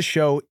 Was the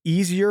show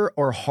easier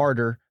or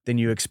harder than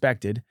you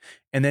expected?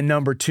 And then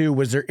number two,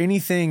 was there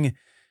anything,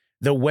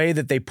 the way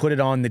that they put it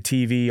on the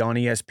TV, on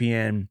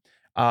ESPN,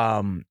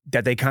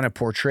 that they kind of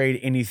portrayed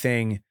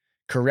anything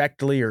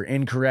correctly or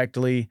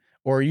incorrectly?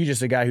 Or are you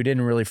just a guy who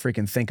didn't really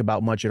freaking think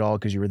about much at all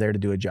because you were there to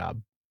do a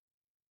job?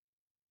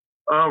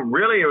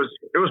 Really,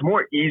 it was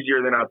more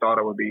easier than I thought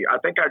it would be. I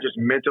think I just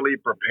mentally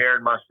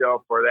prepared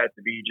myself for that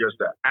to be just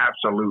the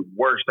absolute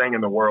worst thing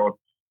in the world.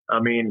 I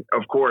mean,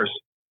 of course,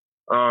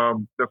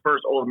 the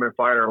first Ultimate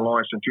Fighter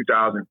launched in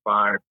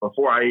 2005,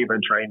 before I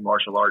even trained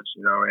martial arts,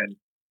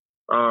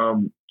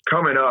 and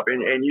coming up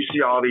and you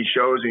see all these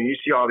shows and you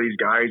see all these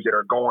guys that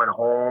are going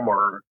home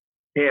or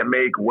can't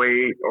make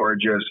weight or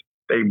just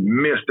they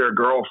miss their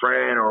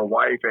girlfriend or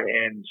wife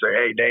and say,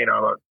 hey, Dana,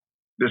 look,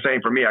 this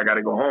ain't for me. I got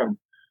to go home.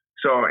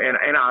 So,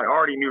 and I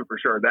already knew for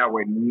sure that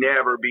would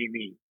never be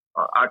me.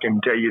 I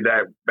can tell you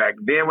that back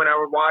then when I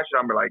would watch it,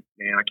 I'm like,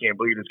 man, I can't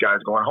believe this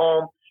guy's going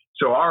home.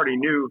 So I already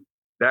knew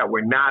that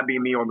would not be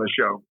me on the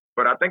show.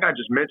 But I think I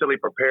just mentally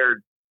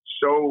prepared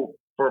so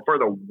for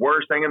the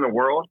worst thing in the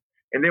world.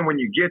 And then when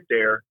you get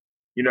there,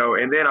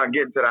 and then I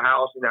get into the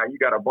house and now you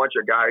got a bunch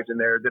of guys in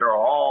there that are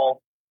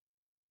all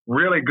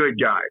really good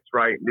guys,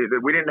 right?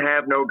 We didn't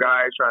have no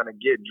guys trying to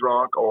get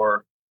drunk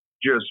or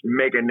just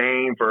make a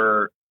name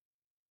for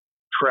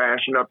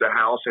trashing up the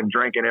house and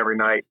drinking every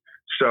night.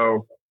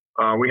 So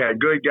we had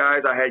good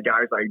guys. I had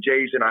guys like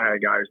Jason. I had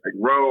guys like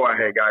Roe. I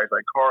had guys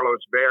like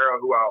Carlos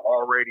Vera, who I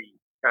already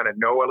kind of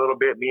know a little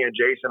bit. Me and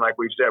Jason, like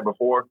we've said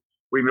before,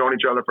 we've known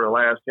each other for the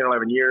last 10,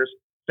 11 years.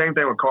 Same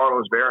thing with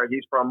Carlos Vera.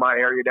 He's from my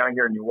area down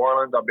here in New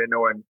Orleans. I've been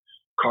knowing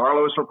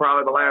Carlos for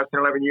probably the last 10,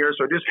 11 years.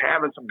 So just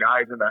having some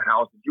guys in the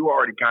house that you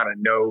already kind of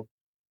know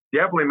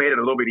definitely made it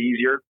a little bit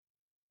easier.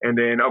 And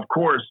then, of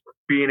course,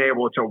 being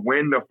able to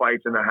win the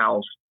fights in the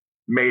house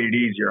made it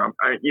easier.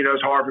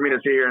 It's hard for me to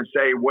sit here and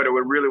say what it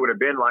would have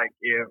been like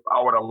if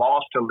I would have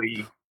lost to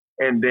Lee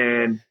and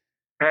then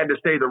had to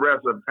stay the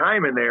rest of the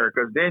time in there,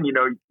 because then,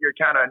 you're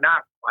kind of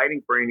not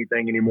fighting for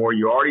anything anymore.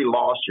 You already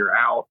lost. You're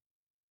out.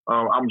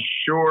 I'm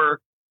sure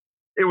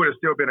it would have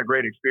still been a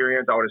great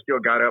experience. I would have still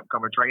got up,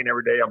 come and train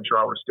every day. I'm sure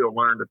I would have still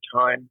learned a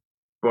ton.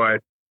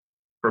 But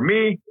for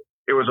me,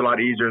 it was a lot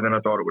easier than I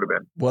thought it would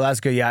have been. Well, that's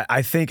good. Yeah,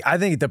 I think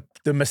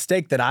the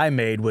mistake that I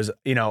made was,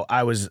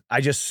 I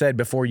just said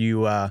before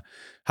you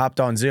hopped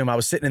on Zoom, I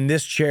was sitting in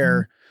this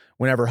chair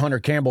whenever Hunter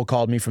Campbell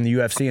called me from the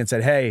UFC and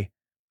said, "Hey,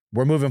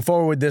 we're moving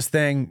forward with this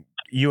thing.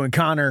 You and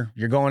Connor,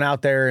 you're going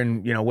out there,"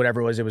 and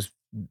whatever it was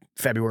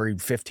February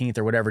 15th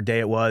or whatever day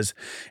it was.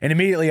 And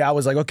immediately I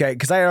was like, okay,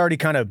 because I had already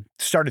kind of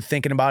started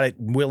thinking about it,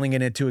 willing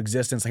it into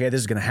existence. Like, hey, this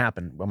is going to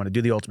happen. I'm going to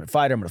do the Ultimate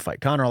Fighter. I'm going to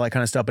fight Connor, all that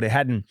kind of stuff. But it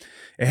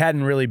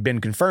hadn't really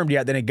been confirmed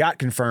yet. Then it got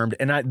confirmed.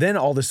 And then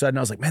all of a sudden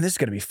I was like, man, this is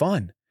going to be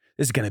fun.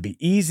 This is going to be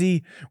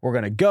easy. We're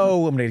going to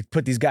go. I'm going to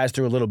put these guys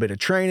through a little bit of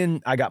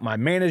training. I got my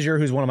manager,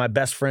 who's one of my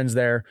best friends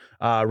there,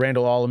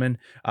 Randall Alleman.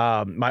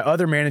 My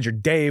other manager,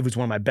 Dave, who's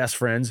one of my best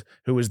friends,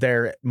 who was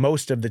there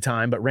most of the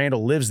time, but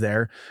Randall lives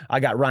there.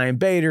 I got Ryan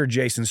Bader,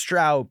 Jason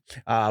Strout,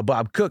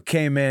 Bob Cook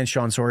came in,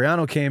 Sean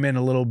Soriano came in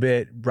a little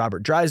bit,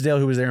 Robert Drysdale,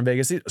 who was there in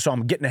Vegas. So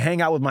I'm getting to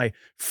hang out with my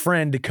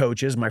friend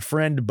coaches, my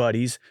friend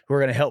buddies, who are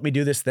going to help me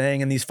do this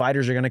thing. And these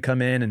fighters are going to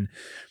come in and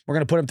we're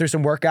going to put them through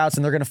some workouts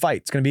and they're going to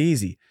fight. It's going to be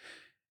easy.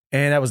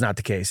 And that was not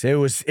the case. It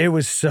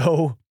was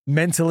so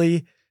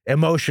mentally,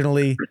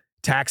 emotionally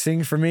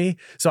taxing for me.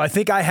 So I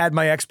think I had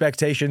my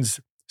expectations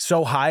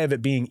so high of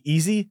it being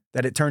easy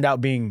that it turned out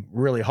being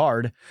really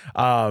hard.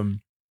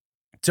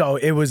 So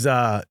it was,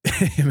 man,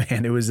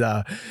 it was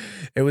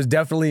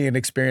definitely an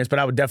experience, but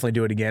I would definitely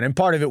do it again. And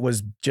part of it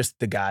was just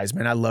the guys,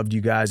 man. I loved you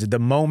guys. The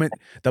moment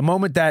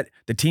that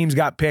the teams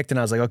got picked and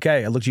I was like,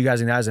 okay, I looked you guys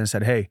in the eyes and I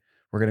said, hey,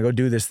 we're going to go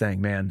do this thing,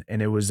 man.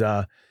 And it was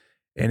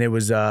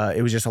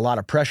just a lot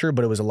of pressure,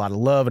 but it was a lot of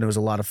love and it was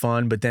a lot of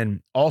fun. But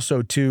then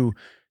also to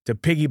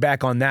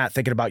piggyback on that,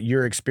 thinking about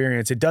your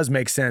experience, it does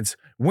make sense.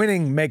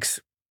 Winning makes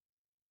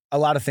a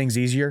lot of things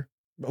easier.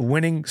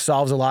 Winning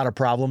solves a lot of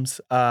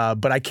problems.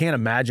 But I can't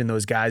imagine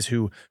those guys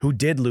who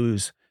did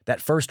lose that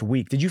first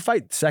week. Did you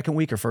fight second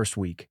week or first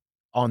week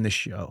on this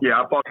show?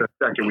 Yeah, I fought the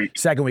second week.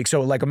 Second week.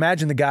 So like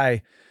imagine the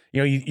guy,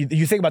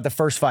 you think about the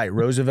first fight,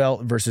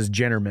 Roosevelt versus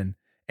Jennerman,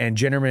 and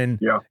Jennerman,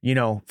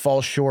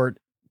 falls short.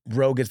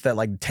 Rowe gets that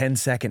like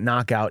 10-second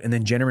knockout, and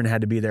then Jennerman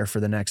had to be there for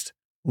the next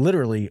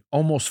literally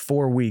almost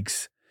 4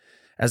 weeks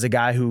as a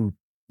guy who,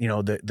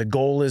 the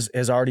goal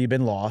has already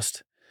been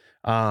lost.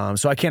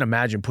 So I can't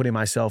imagine putting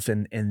myself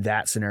in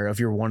that scenario if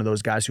you're one of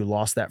those guys who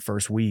lost that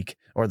first week,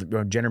 or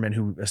Jennerman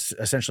who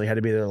essentially had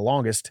to be there the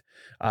longest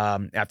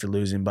after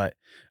losing. But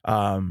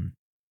yeah,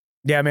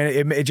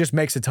 man, it just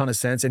makes a ton of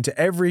sense. And to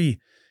every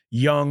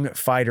young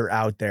fighter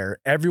out there,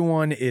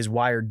 everyone is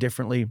wired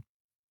differently.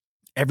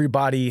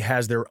 Everybody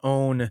has their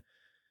own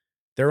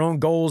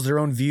goals, their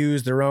own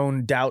views, their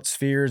own doubts,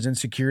 fears,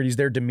 insecurities,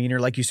 their demeanor.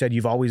 Like you said,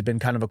 you've always been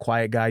kind of a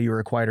quiet guy. You were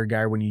a quieter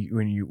guy when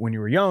you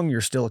were young.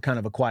 You're still kind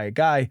of a quiet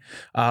guy.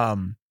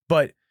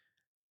 But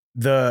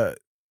the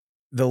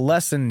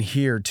lesson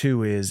here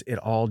too is it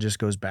all just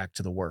goes back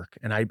to the work.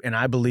 And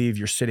I believe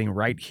you're sitting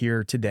right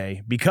here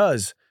today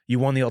because you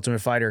won the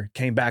Ultimate Fighter,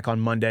 came back on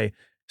Monday,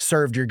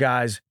 served your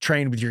guys,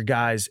 trained with your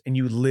guys, and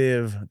you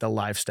live the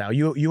lifestyle.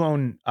 You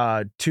own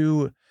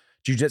 2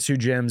 jiu-jitsu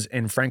gyms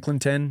in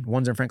Franklinton.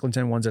 One's in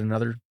Franklinton, one's in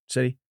another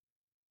city.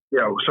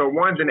 Yeah, so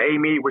one's in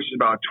Amite, which is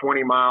about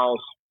 20 miles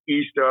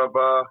east of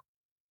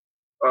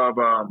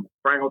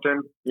Franklinton.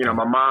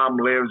 My mom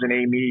lives in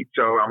Amite,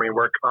 so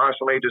we're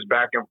constantly just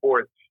back and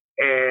forth.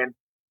 And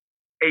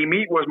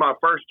Amite was my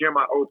first gym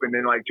I opened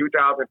in like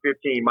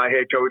 2015. My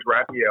head coach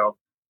Raphael,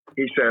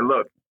 he said,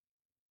 "Look,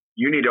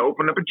 you need to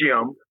open up a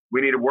gym.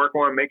 We need to work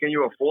on making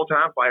you a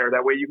full-time fighter.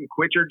 That way you can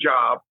quit your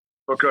job."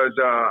 Because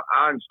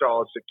I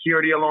installed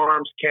security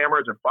alarms,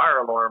 cameras, and fire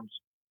alarms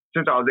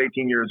since I was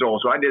 18 years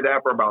old. So I did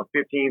that for about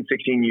 15,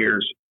 16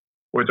 years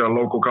with a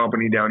local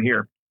company down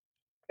here.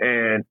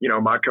 And,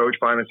 my coach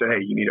finally said,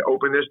 hey, you need to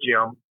open this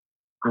gym,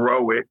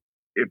 grow it.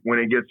 When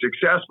it gets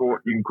successful,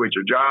 you can quit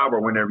your job, or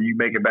whenever you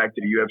make it back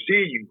to the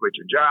UFC, you can quit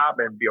your job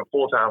and be a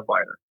full-time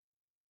fighter.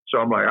 So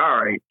I'm like,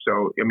 all right.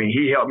 So,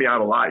 he helped me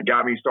out a lot. He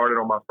got me started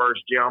on my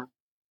first gym.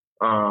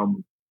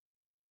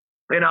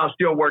 And I was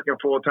still working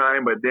full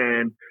time, but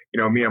then,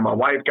 me and my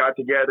wife got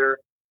together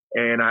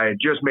and I had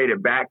just made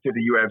it back to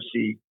the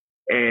UFC.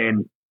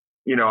 And,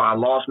 I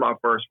lost my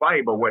first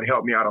fight, but what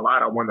helped me out a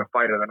lot, I won the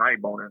fight of the night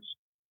bonus.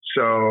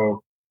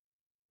 So,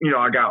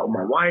 I got with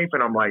my wife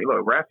and I'm like,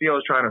 look,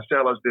 Raphael's trying to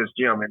sell us this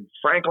gym in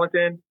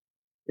Franklinton.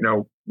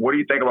 What do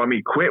you think about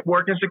me quit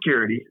working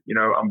security?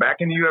 I'm back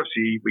in the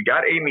UFC. We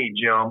got a meat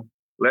gym.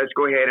 let's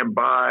go ahead and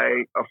buy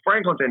a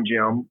Franklinton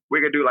gym.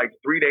 We could do like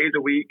 3 days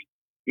a week,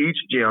 each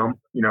gym,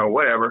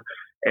 whatever.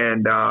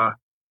 And,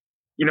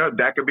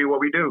 that could be what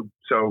we do.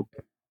 So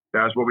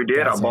that's what we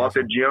did. That's I bought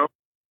awesome. the gym,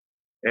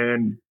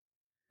 and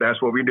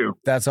that's what we do.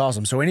 That's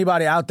awesome. So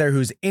anybody out there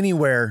who's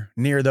anywhere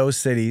near those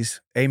cities,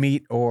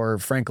 Amite or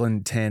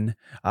Franklinton,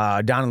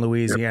 down in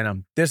Louisiana,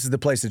 this is the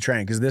place to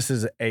train because this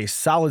is a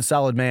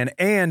solid man.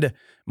 And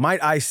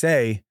might I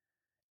say,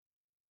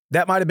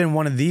 that might have been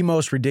one of the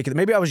most ridiculous.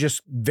 Maybe I was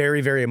just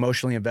very, very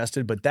emotionally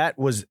invested, but that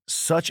was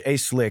such a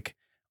slick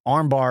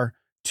armbar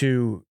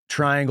to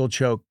triangle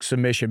choke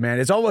submission, man.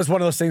 It's almost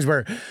one of those things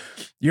where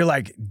you're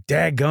like,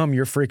 daggum,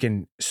 you're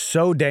freaking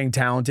so dang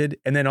talented.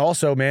 And then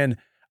also, man,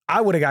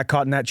 I would have got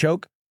caught in that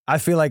choke. I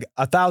feel like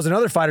 1,000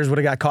 other fighters would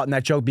have got caught in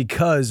that choke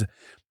because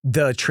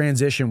the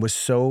transition was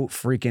so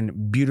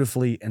freaking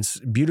beautifully and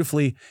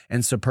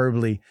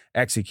superbly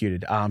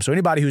executed. So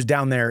anybody who's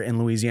down there in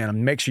Louisiana,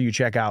 make sure you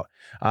check out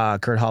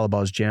Kurt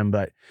Holobaugh's gym,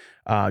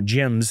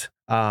 gyms.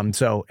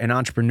 So an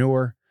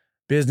entrepreneur,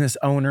 business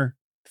owner,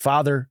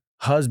 father,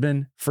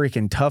 husband,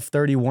 freaking TUF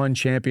 31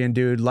 champion,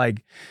 dude.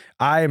 Like,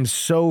 I am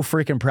so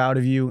freaking proud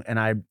of you, and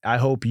I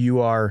hope you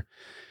are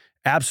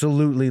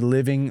absolutely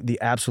living the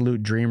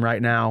absolute dream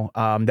right now.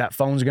 That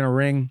phone's gonna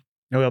ring.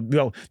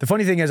 The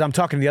funny thing is, I'm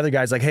talking to the other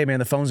guys like, hey man,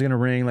 the phone's gonna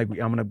ring. Like,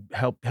 I'm gonna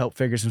help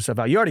figure some stuff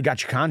out. You already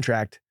got your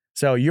contract,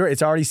 so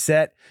it's already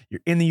set.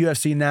 You're in the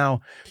UFC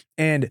now,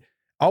 and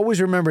always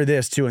remember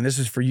this too. And this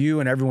is for you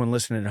and everyone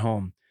listening at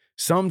home.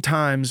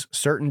 Sometimes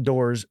certain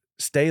doors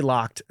stay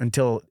locked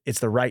until it's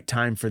the right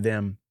time for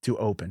them to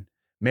open.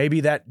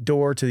 Maybe that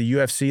door to the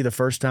UFC the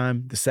first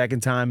time, the second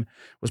time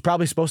was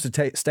probably supposed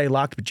to stay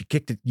locked, but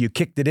you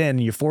kicked it in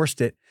and you forced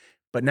it.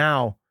 But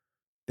now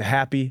the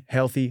happy,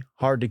 healthy,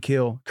 hard to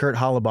kill Kurt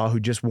Holobaugh, who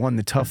just won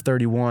the TUF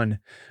 31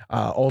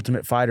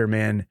 Ultimate Fighter,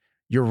 man,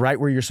 you're right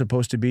where you're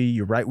supposed to be.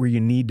 You're right where you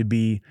need to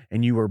be.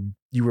 And you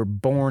were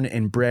born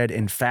and bred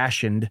and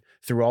fashioned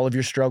through all of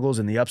your struggles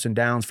and the ups and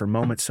downs for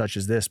moments such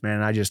as this,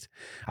 man.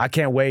 I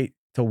can't wait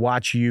to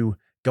watch you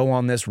go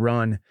on this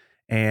run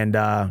and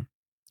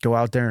go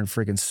out there and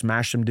freaking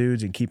smash some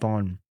dudes and keep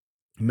on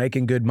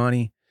making good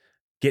money,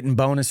 getting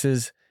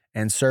bonuses,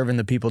 and serving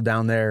the people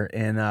down there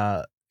in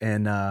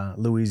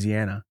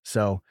Louisiana.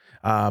 So,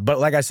 but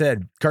like I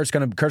said, Kurt's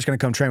gonna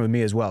come train with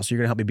me as well. So you're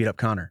gonna help me beat up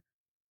Connor.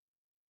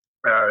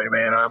 All right,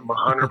 man. I'm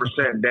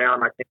 100%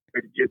 down. I can't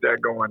wait to get that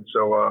going.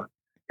 So,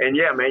 and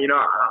yeah, man.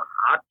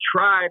 I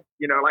tried.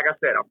 Like I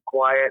said, I'm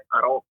quiet. I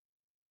don't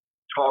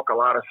talk a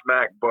lot of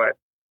smack, but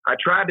I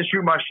tried to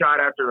shoot my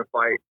shot after the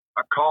fight.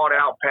 I called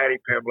out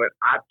Paddy Pimblett.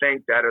 I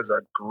think that is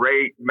a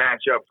great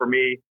matchup for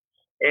me.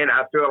 And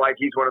I feel like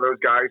he's one of those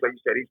guys, like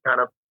you said, he's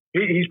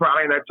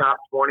probably in that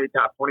top 20,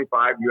 top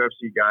 25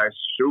 UFC guys,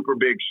 super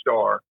big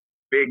star,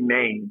 big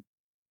name.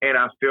 And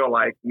I feel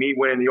like me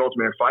winning the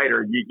Ultimate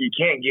Fighter, you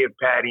can't give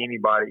Paddy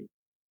anybody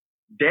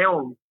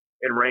down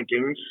in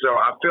rankings. So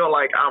I feel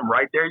like I'm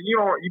right there.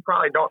 You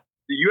probably don't,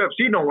 the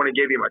UFC don't want to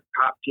give him a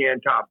top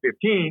 10, top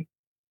 15.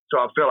 So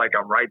I feel like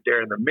I'm right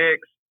there in the mix.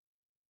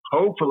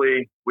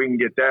 Hopefully we can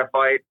get that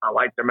fight. I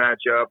like the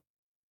matchup.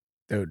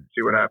 Dude,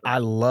 see what happens. I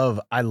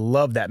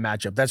love that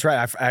matchup. That's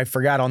right. I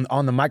forgot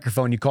on the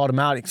microphone, you called him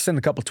out. Send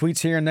a couple tweets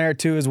here and there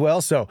too as well.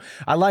 So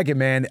I like it,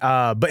 man.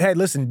 But hey,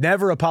 listen,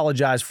 never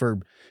apologize for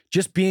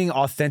just being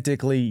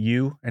authentically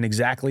you and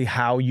exactly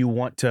how you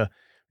want to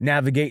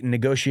navigate and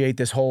negotiate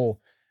this whole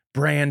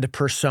brand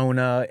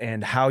persona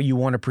and how you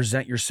want to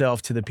present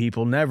yourself to the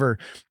people. Never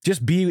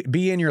just be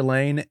in your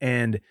lane.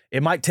 And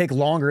it might take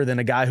longer than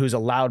a guy who's a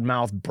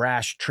loudmouth,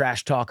 brash,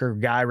 trash talker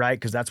guy, right?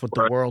 Because that's what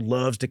the world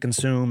loves to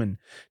consume, and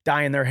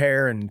dyeing their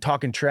hair and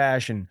talking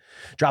trash and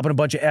dropping a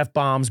bunch of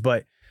F-bombs.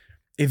 But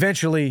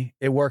eventually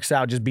it works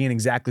out just being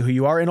exactly who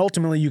you are. And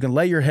ultimately you can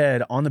lay your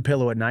head on the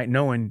pillow at night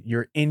knowing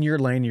you're in your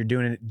lane. You're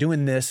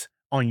doing this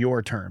on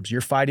your terms.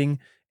 You're fighting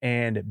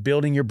and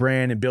building your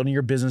brand and building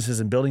your businesses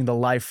and building the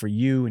life for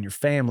you and your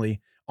family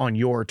on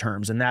your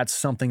terms. And that's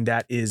something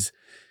that is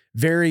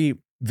very,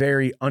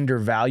 very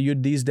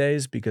undervalued these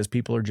days because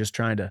people are just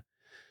trying to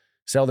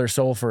sell their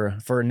soul for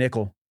a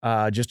nickel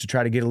just to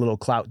try to get a little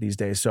clout these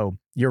days. So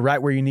you're right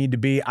where you need to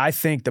be. I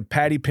think the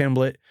Paddy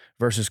Pimblett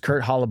versus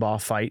Kurt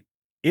Holobaugh fight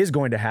is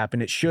going to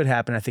happen. It should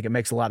happen. I think it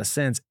makes a lot of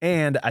sense.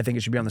 And I think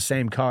it should be on the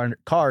same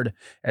card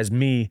as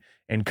me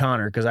and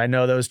Connor, because I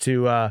know those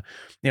two,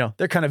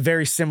 they're kind of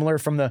very similar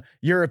from the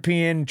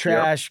European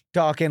trash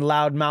talking,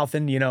 loud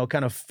mouthing,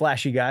 kind of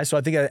flashy guys. So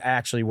I think it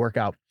actually work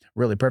out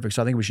really perfect.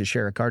 So I think we should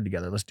share a card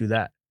together. Let's do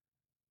that.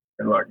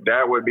 And look,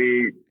 that would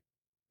be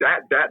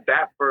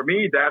that for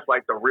me, that's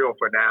like the real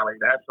finale.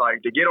 That's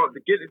like to get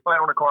this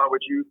fight on the card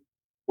with you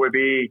would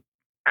be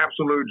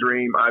absolute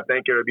dream. I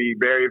think it would be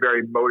very,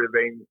 very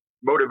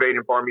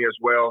motivating for me as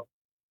well.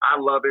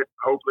 I love it.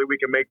 Hopefully we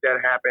can make that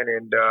happen.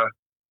 And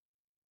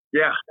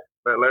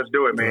but let's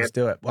do it, man. Let's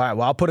do it. All right.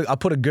 Well, I'll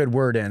put a good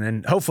word in,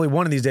 and hopefully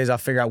one of these days I'll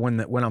figure out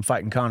when I'm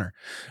fighting Connor.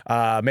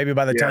 Maybe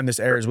by the time this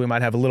airs, we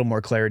might have a little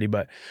more clarity,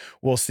 but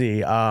we'll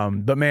see.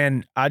 But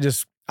man, I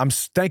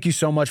thank you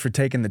so much for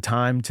taking the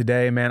time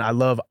today, man. I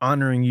love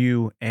honoring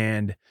you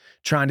and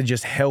trying to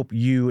just help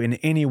you in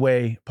any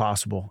way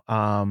possible.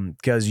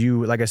 Because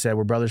you, like I said,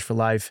 we're brothers for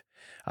life,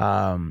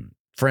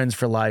 friends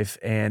for life,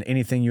 and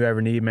anything you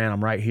ever need, man,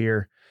 I'm right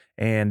here.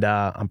 And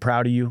I'm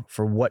proud of you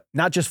for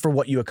not just for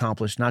what you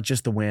accomplished, not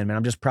just the win, man.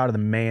 I'm just proud of the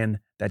man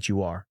that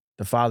you are,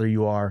 the father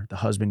you are, the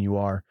husband you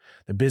are,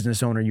 the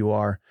business owner you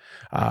are.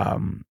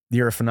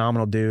 You're a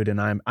phenomenal dude,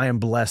 and I am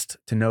blessed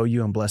to know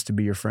you. I'm blessed to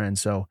be your friend.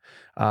 So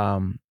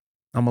I'm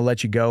gonna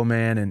let you go,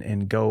 man,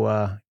 and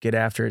go get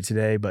after it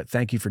today. But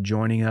thank you for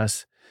joining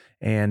us,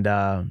 and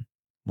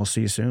we'll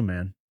see you soon,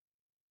 man.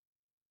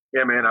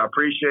 Yeah, man, I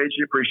appreciate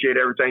you. Appreciate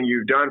everything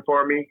you've done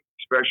for me,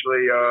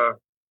 especially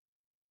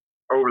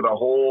over the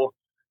whole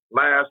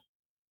last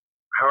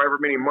however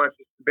many months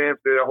it's been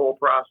through the whole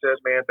process,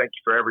 man. Thank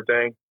you for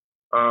everything.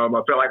 I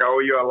feel like I owe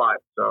you a lot.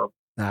 So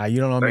nah, you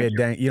don't owe me a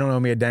dang. You don't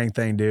owe me a dang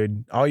thing,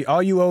 dude.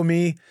 All you owe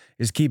me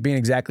is keep being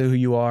exactly who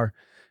you are,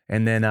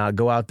 and then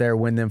go out there,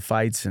 win them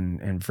fights,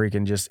 and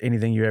freaking just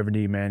anything you ever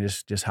need, man.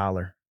 Just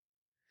holler.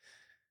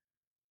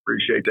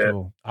 Appreciate that.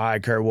 Cool. All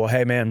right, Kurt. Well,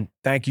 hey, man,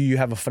 thank you. You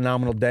have a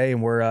phenomenal day,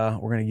 and we're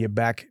gonna get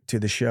back to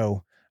the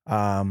show.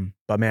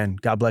 But man,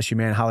 God bless you,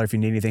 man. Holler if you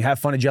need anything. Have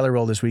fun at Jelly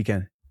Roll this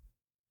weekend.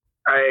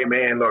 Hey,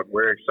 man, look,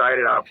 we're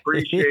excited. I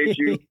appreciate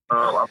you.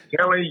 I'm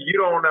telling you, you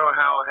don't know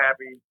how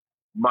happy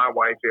my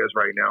wife is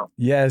right now.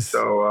 Yes.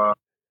 So,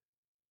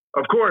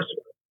 of course,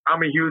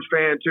 I'm a huge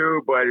fan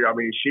too, but I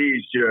mean,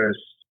 she's just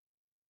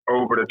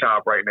over the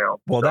top right now.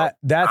 Well, so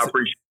that's I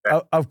appreciate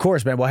that. Of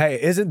course, man. Well,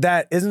 hey, isn't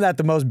that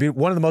the most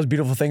one of the most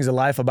beautiful things in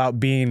life about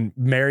being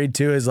married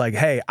to is like,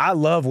 hey, I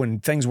love when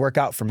things work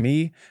out for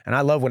me, and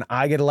I love when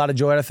I get a lot of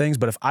joy out of things.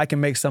 But if I can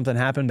make something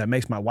happen that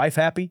makes my wife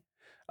happy,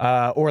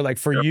 or like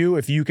for you,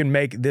 if you can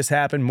make this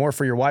happen more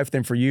for your wife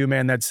than for you,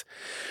 man, that's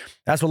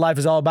what life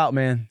is all about,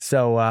 man.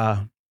 So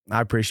I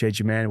appreciate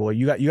you, man. Well,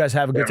 you guys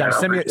have a good time.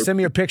 Send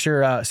me a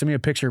picture. Send me a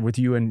picture with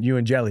you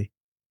and Jelly.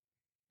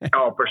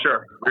 Oh, for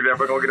sure. We're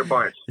definitely gonna get a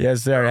bunch.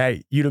 Yes, sir.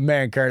 Hey, you the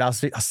man, Kurt. I'll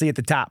see you at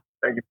the top.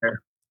 Thank you, man.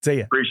 See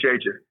ya.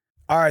 Appreciate you.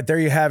 All right, there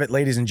you have it,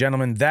 ladies and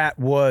gentlemen. That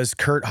was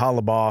Kurt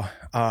Holobaugh,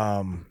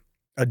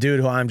 a dude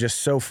who I'm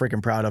just so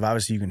freaking proud of.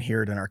 Obviously, you can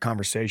hear it in our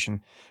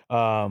conversation.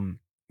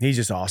 He's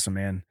just awesome,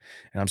 man.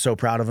 And I'm so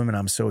proud of him, and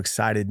I'm so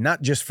excited,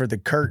 not just for the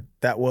Kurt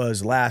that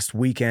was last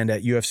weekend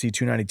at UFC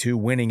 292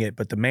 winning it,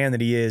 but the man that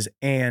he is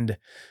and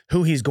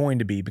who he's going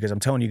to be, because I'm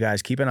telling you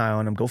guys, keep an eye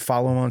on him. Go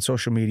follow him on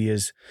social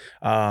medias.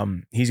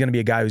 He's going to be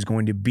a guy who's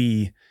going to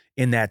be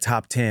in that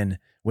top 10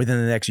 within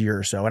the next year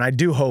or so. And I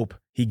do hope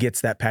he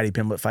gets that Paddy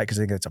Pimblett fight because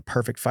I think it's a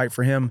perfect fight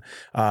for him.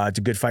 It's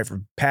a good fight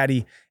for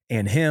Paddy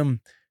and him,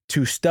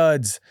 two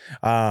studs.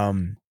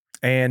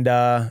 And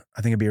I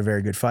think it'd be a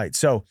very good fight.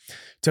 So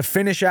to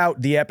finish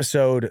out the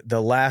episode, the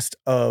last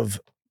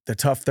of the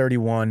TUF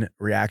 31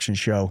 reaction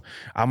show,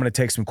 I'm going to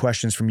take some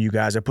questions from you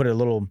guys. I put a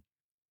little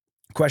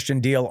question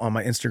deal on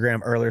my Instagram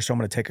earlier, so I'm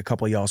going to take a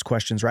couple of y'all's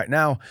questions right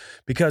now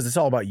because it's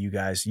all about you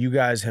guys. You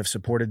guys have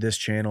supported this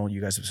channel.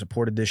 You guys have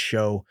supported this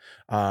show.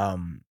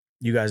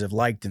 You guys have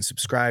liked and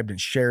subscribed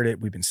and shared it.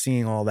 We've been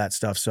seeing all that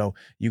stuff. So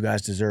you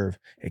guys deserve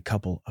a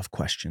couple of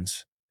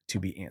questions to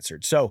be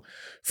answered. So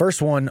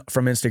first one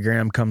from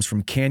Instagram comes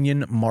from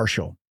Canyon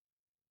Marshall.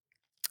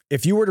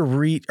 If you were to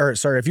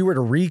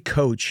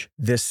re-coach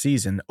this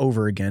season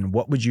over again,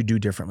 what would you do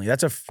differently?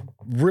 That's a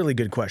really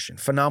good question.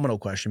 Phenomenal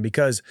question,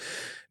 because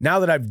now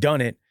that I've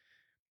done it,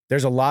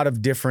 there's a lot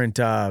of different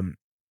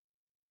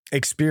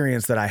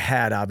experience that I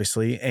had,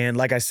 obviously. And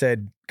like I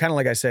said,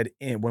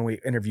 when we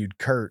interviewed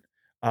Kurt,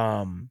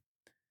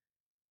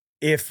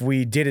 if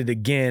we did it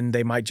again,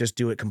 they might just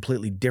do it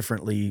completely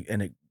differently.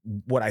 And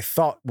what I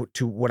thought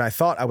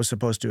I was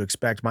supposed to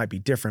expect might be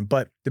different.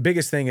 But the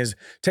biggest thing is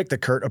take the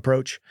Kurt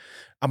approach.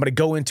 I'm going to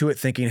go into it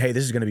thinking, hey,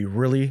 this is going to be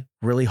really,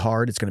 really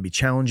hard. It's going to be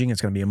challenging. It's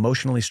going to be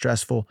emotionally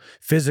stressful,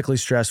 physically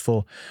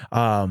stressful,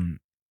 and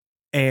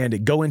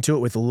go into it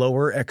with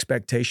lower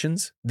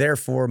expectations.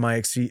 Therefore,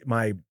 my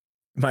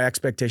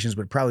expectations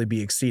would probably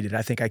be exceeded.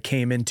 I think I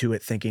came into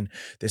it thinking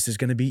this is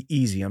going to be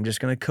easy. I'm just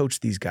going to coach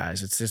these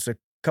guys. It's just a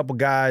couple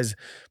guys,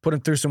 put them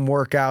through some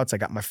workouts. I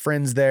got my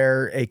friends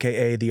there,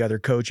 AKA the other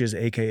coaches,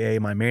 AKA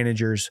my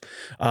managers.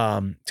 It's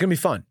going to be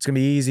fun. It's going to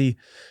be easy.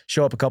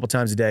 Show up a couple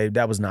times a day.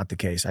 That was not the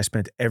case. I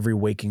spent every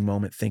waking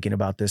moment thinking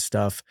about this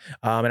stuff.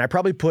 And I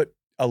probably put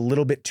a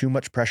little bit too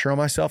much pressure on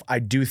myself. I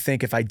do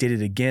think if I did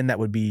it again, that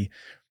would be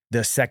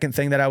the second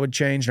thing that I would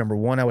change. Number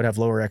one, I would have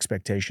lower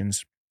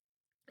expectations.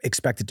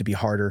 Expect it to be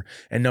harder.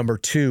 And number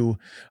two,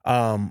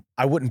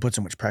 I wouldn't put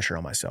so much pressure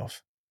on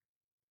myself.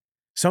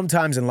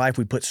 Sometimes in life,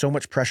 we put so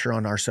much pressure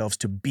on ourselves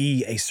to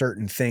be a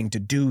certain thing, to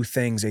do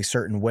things a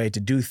certain way, to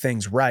do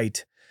things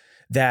right,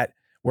 that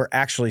we're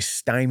actually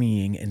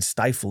stymieing and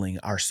stifling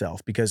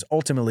ourselves. Because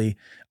ultimately,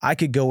 I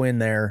could go in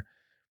there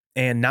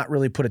and not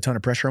really put a ton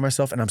of pressure on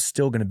myself, and I'm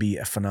still going to be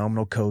a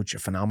phenomenal coach, a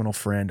phenomenal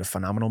friend, a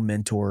phenomenal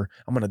mentor.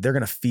 They're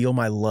going to feel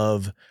my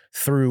love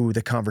through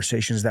the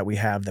conversations that we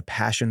have, the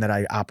passion that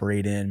I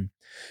operate in,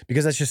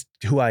 because that's just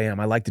who I am.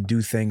 I like to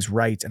do things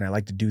right, and I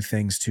like to do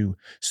things to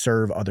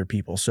serve other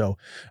people. So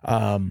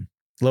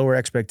lower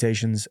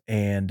expectations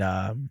and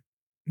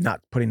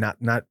not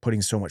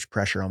putting so much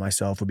pressure on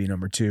myself would be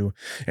number 2.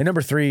 And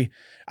number 3,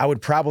 I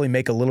would probably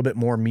make a little bit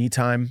more me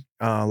time.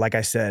 Like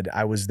I said,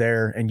 I was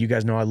there, and you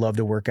guys know I love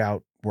to work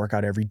out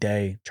every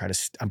day.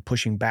 I'm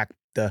pushing back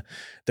the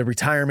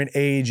retirement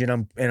age,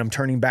 and I'm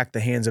turning back the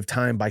hands of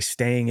time by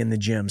staying in the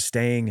gym,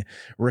 staying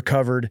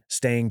recovered,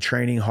 staying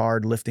training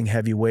hard, lifting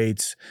heavy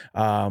weights,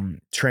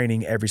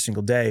 training every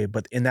single day.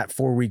 But in that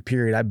 4-week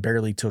period, I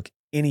barely took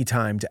any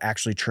time to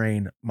actually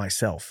train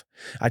myself.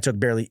 I took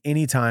barely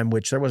any time,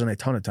 which there wasn't a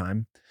ton of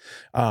time.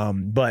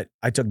 But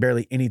I took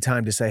barely any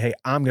time to say, hey,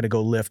 I'm going to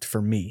go lift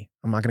for me.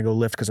 I'm not going to go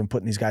lift because I'm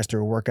putting these guys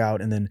through a workout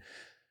and then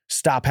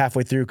stop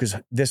halfway through because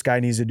this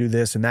guy needs to do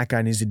this and that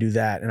guy needs to do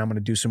that. And I'm going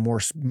to do some more,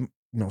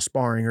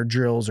 sparring or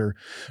drills or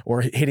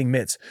hitting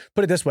mitts.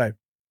 Put it this way.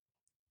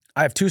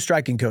 I have 2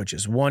 striking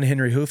coaches, 1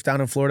 Henry Hoof down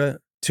in Florida,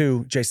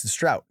 2 Jason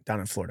Strout down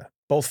in Florida.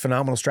 Both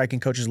phenomenal striking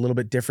coaches, a little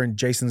bit different.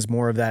 Jason's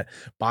more of that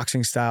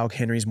boxing style.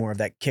 Henry's more of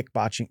that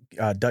kickboxing,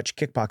 Dutch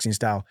kickboxing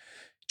style.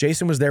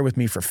 Jason was there with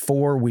me for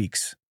 4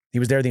 weeks. He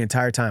was there the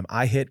entire time.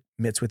 I hit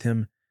mitts with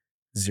him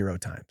 0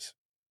 times.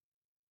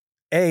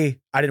 A,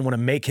 I didn't want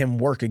to make him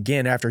work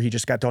again after he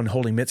just got done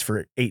holding mitts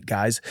for 8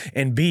 guys.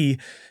 And B,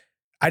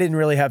 I didn't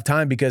really have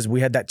time because we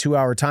had that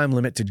 2-hour time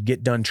limit to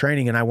get done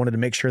training. And I wanted to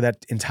make sure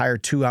that entire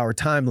 2-hour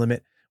time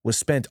limit was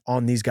spent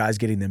on these guys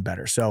getting them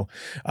better. So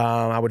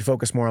I would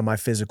focus more on my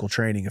physical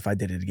training if I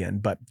did it again.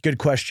 But good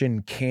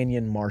question,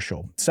 Canyon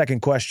Marshall.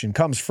 Second question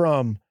comes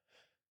from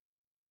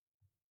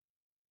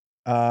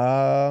Leta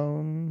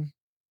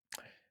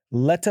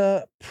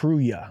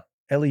Pruya,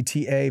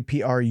 Leta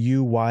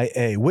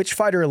Pruya. Which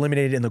fighter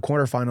eliminated in the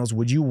quarterfinals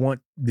would you want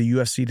the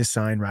UFC to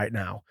sign right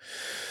now?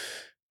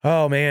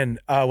 Oh, man.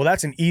 Well,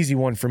 that's an easy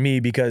one for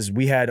me because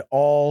we had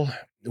all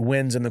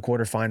wins in the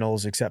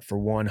quarterfinals except for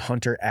one.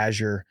 Hunter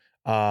Azure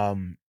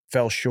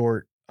fell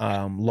short,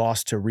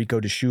 lost to Rico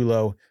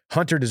DeShulo.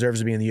 Hunter deserves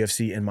to be in the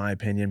UFC, in my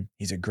opinion.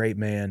 He's a great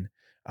man,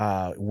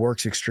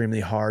 works extremely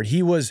hard.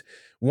 He was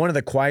one of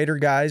the quieter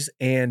guys,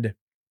 and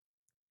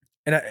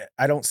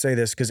I don't say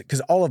this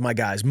because all of my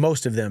guys,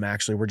 most of them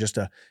actually were just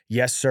a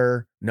yes,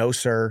 sir, no,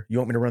 sir. You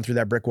want me to run through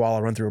that brick wall?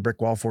 I'll run through a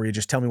brick wall for you.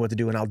 Just tell me what to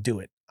do and I'll do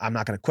it. I'm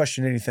not going to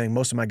question anything.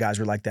 Most of my guys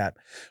were like that.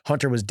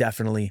 Hunter was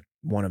definitely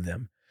one of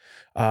them.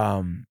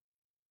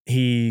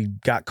 He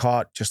got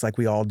caught just like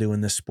we all do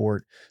in this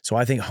sport. So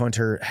I think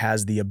Hunter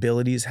has the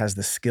abilities, has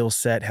the skill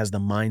set, has the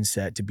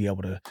mindset to be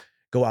able to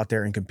go out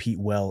there and compete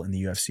well in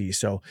the UFC.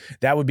 So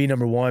that would be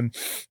number 1.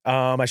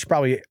 I should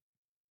probably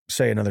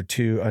say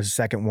a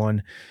second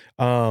one.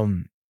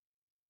 And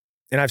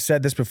I've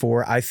said this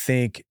before. I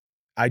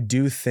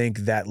do think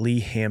that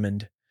Lee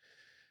Hammond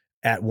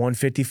at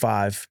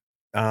 155,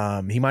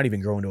 he might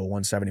even grow into a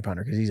 170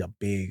 pounder because he's a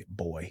big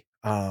boy.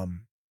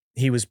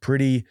 He looked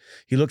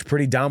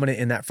pretty dominant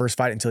in that first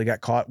fight until he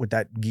got caught with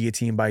that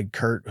guillotine by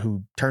Kurt,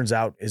 who turns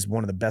out is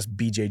one of the best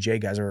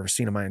BJJ guys I've ever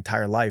seen in my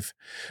entire life.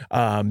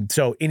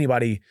 So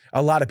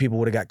a lot of people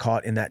would have got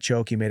caught in that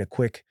choke.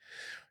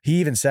 He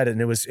even said it,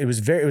 and it was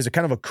a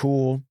kind of a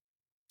cool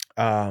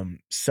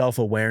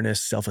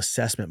self-awareness,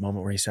 self-assessment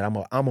moment where he said,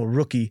 I'm a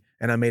rookie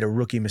and I made a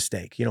rookie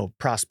mistake.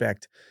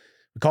 Prospect.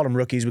 We called them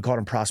rookies. We called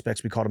them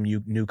prospects. We called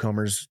them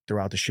newcomers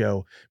throughout the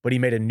show, but he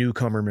made a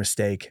newcomer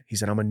mistake. He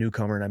said, I'm a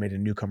newcomer and I made a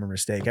newcomer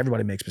mistake.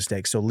 Everybody makes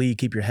mistakes. So Lee,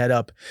 keep your head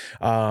up.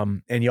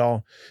 And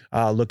y'all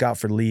look out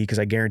for Lee because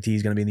I guarantee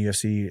he's going to be in the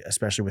UFC,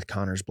 especially with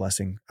Connor's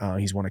blessing.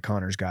 He's one of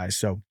Connor's guys.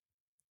 So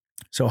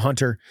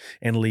Hunter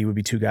and Lee would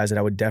be 2 guys that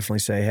I would definitely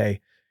say,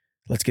 hey,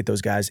 let's get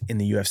those guys in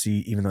the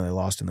UFC, even though they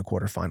lost in the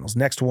quarterfinals.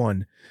 Next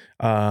one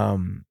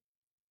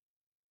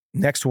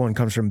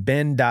comes from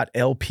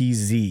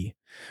Ben.LPZ.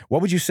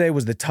 What would you say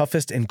was the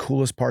toughest and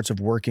coolest parts of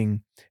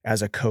working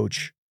as a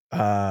coach,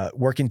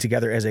 working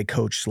together as a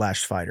coach /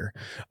 fighter?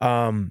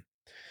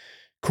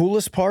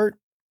 Coolest part,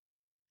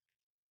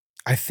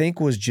 I think,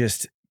 was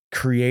just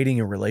creating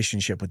a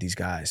relationship with these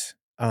guys.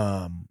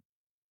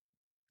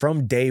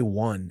 From day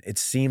one, it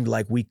seemed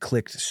like we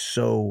clicked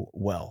so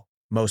well,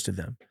 most of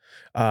them.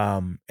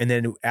 And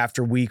then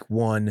after week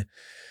 1,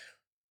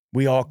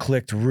 we all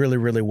clicked really,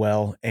 really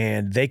well,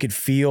 and they could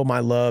feel my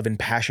love and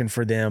passion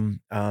for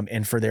them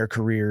and for their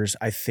careers.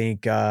 I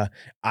think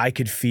I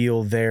could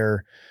feel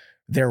their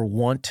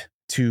want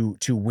to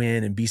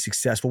win and be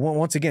successful.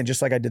 Once again,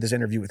 just like I did this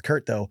interview with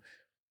Kurt, though,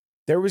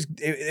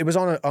 it was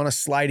on a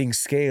sliding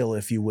scale,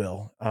 if you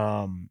will.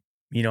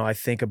 I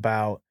think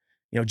about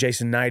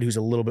Jason Knight, who's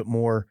a little bit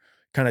more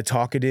kind of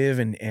talkative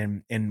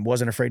and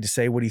wasn't afraid to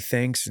say what he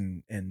thinks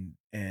and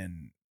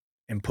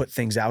put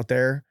things out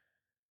there.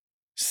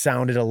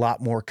 Sounded a lot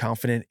more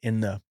confident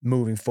in the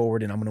moving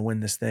forward, and I'm going to win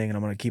this thing, and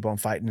I'm going to keep on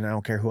fighting, and I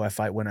don't care who I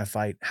fight, when I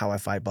fight, how I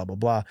fight, blah, blah,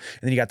 blah.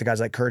 And then you got the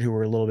guys like Kurt who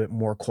were a little bit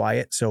more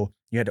quiet, so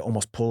you had to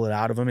almost pull it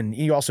out of them. And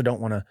you also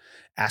don't want to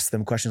ask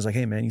them questions like,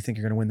 hey, man, you think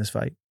you're going to win this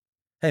fight?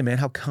 Hey, man,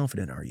 how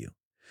confident are you?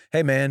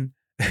 Hey, man,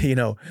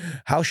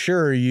 how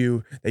sure are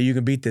you that you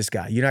can beat this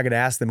guy? You're not going to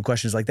ask them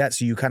questions like that,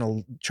 so you kind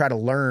of try to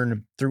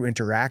learn through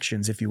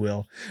interactions, if you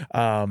will.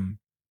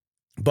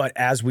 But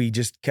as we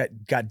just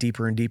got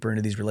deeper and deeper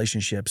into these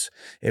relationships,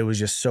 it was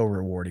just so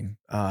rewarding.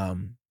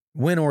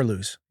 Win or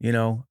lose,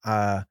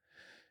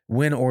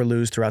 win or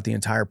lose throughout the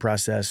entire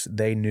process,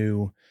 they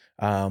knew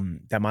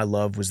that my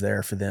love was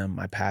there for them.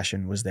 My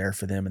passion was there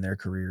for them and their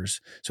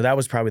careers. So that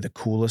was probably the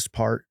coolest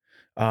part.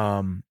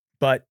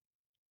 But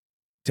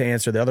to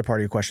answer the other part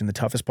of your question, the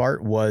toughest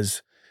part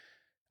was,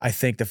 I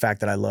think, the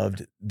fact that I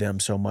loved them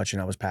so much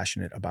and I was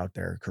passionate about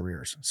their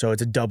careers. So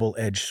it's a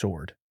double-edged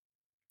sword.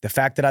 The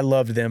fact that I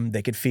loved them,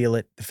 they could feel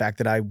it. The fact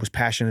that I was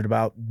passionate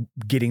about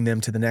getting them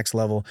to the next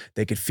level,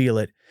 they could feel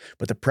it.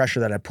 But the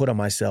pressure that I put on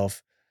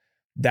myself,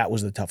 that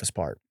was the toughest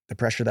part. The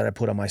pressure that I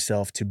put on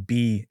myself to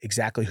be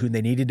exactly who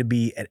they needed to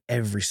be at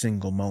every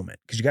single moment.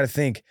 Because you got to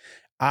think,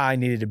 I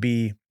needed to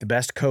be the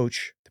best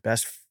coach, the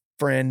best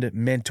friend,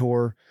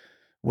 mentor,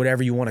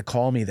 whatever you want to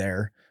call me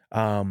there.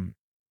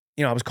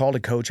 I was called a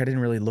coach. I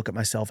didn't really look at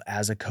myself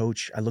as a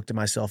coach. I looked at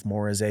myself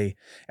more as a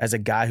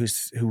guy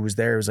who was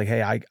there. It was like,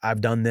 hey, I've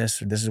done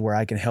this. This is where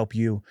I can help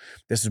you.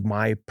 This is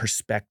my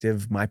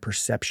perspective, my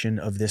perception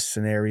of this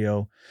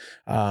scenario.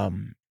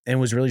 And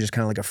was really just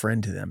kind of like a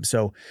friend to them.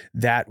 So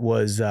that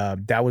was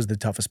the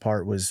toughest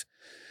part, was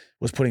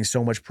putting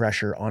so much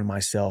pressure on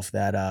myself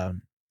that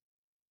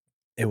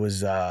it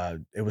was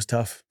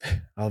tough.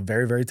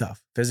 Very, very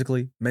tough,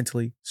 physically,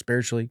 mentally,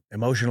 spiritually,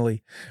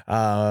 emotionally.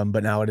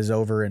 But now it is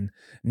over. And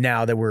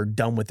now that we're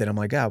done with it, I'm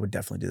like, I would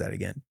definitely do that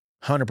again.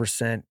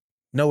 100%.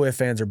 No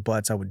ifs, ands, or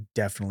buts. I would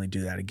definitely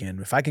do that again.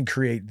 If I can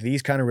create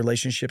these kind of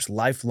relationships,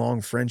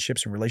 lifelong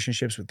friendships and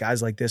relationships with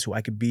guys like this, who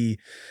I could be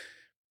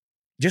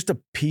just a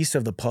piece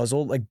of the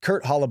puzzle. Like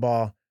Kurt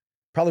Holobaugh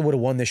probably would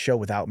have won this show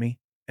without me.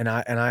 And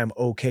I am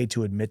okay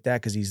to admit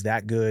that, because he's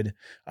that good.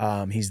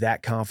 He's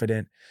that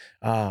confident.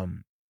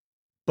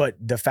 But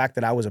the fact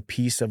that I was a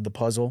piece of the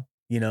puzzle,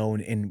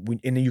 and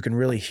you can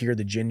really hear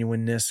the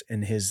genuineness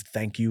in his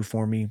thank you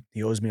for me.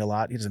 He owes me a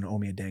lot. He doesn't owe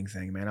me a dang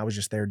thing, man. I was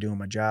just there doing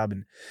my job,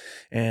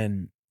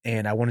 and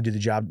I want to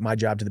do my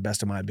job to the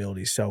best of my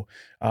abilities. So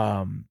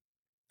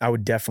I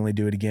would definitely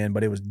do it again,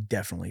 but it was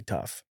definitely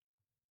tough.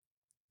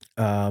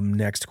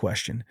 Next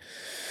question.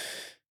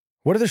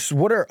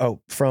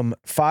 From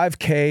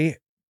 5K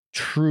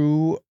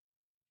True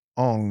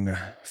Ong.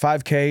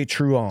 5K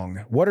True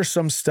Ong. What are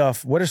some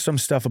stuff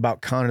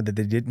about Connor that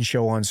they didn't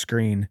show on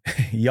screen?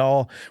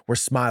 Y'all were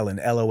smiling,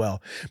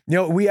 LOL.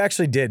 We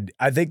actually did.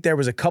 I think there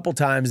was a couple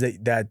times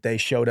that they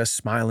showed us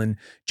smiling,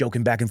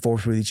 joking back and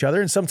forth with each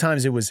other. And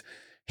sometimes it was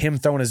him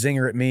throwing a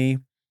zinger at me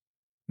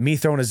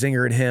throwing a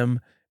zinger at him.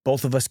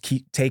 Both of us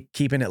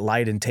keeping it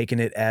light and taking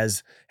it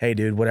as, hey,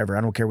 dude, whatever.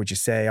 I don't care what you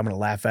say. I'm going to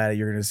laugh at it.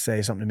 You're going to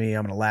say something to me.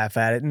 I'm going to laugh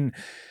at it. And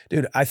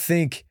dude, I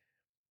think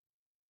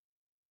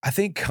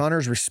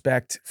Connor's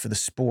respect for the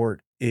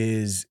sport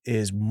is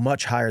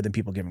much higher than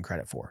people give him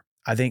credit for.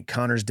 I think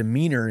Connor's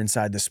demeanor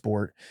inside the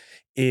sport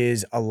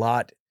is a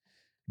lot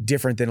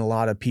different than a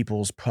lot of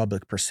people's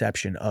public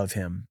perception of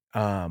him.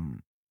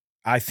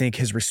 I think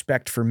his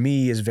respect for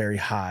me is very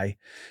high.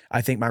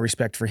 I think my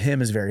respect for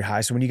him is very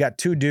high. So when you got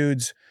two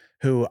dudes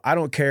who, I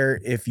don't care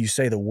if you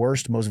say the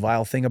worst, most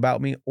vile thing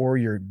about me, or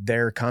you're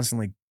there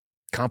constantly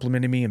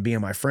complimenting me and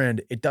being my friend,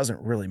 it doesn't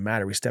really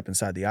matter. We step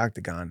inside the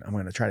octagon, I'm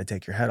going to try to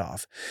take your head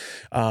off.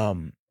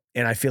 And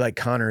I feel like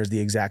Connor is the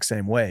exact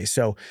same way.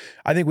 So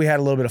I think we had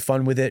a little bit of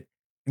fun with it.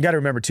 You got to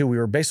remember too, we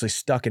were basically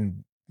stuck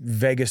in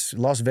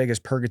Las Vegas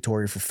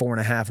purgatory for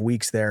 4.5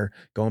 weeks there,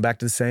 going back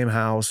to the same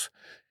house,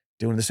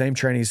 doing the same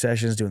training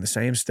sessions, doing the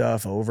same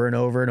stuff over and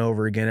over and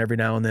over again. Every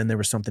now and then there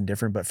was something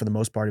different, but for the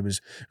most part, it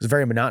was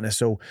very monotonous.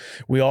 So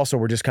we also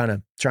were just kind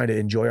of trying to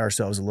enjoy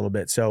ourselves a little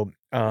bit. So,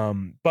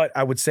 but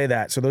I would say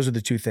that. So those are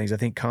the two things. I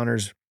think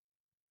Connor's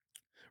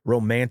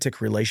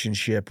romantic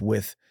relationship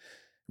with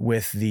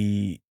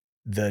the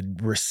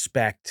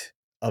respect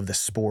of the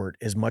sport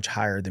is much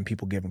higher than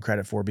people give him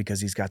credit for,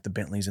 because he's got the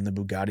Bentleys and the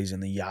Bugattis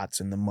and the yachts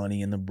and the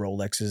money and the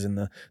Rolexes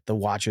and the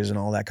watches and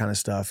all that kind of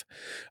stuff.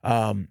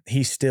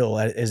 He still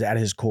is at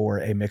his core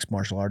a mixed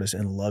martial artist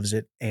and loves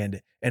it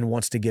and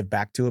wants to give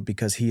back to it,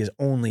 because he is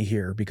only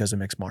here because of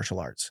mixed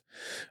martial arts.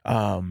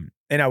 And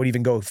I would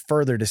even go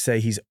further to say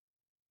he's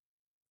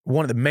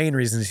one of the main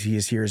reasons he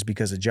is here is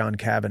because of John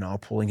Kavanaugh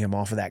pulling him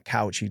off of that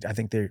couch. I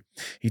think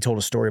he told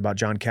a story about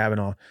John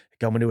Kavanaugh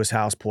coming to his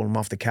house, pulling him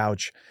off the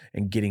couch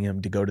and getting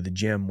him to go to the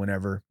gym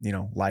whenever,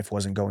 life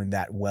wasn't going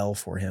that well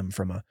for him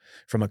from a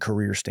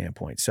career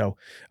standpoint. So,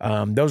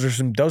 those are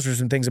some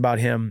things about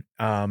him.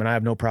 And I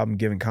have no problem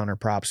giving Connor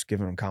props,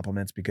 giving him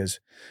compliments, because,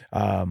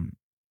 I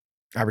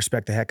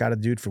respect the heck out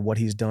of the dude for what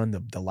he's done,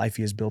 the life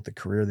he has built, the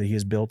career that he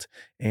has built,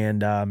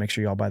 and, make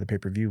sure y'all buy the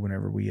pay-per-view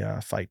whenever we,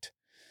 fight.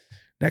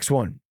 Next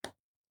one.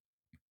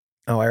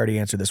 Oh, I already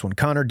answered this one.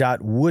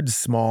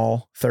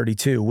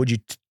 Connor.Woodsmall32.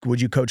 Would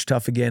you coach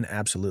TUF again?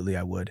 Absolutely,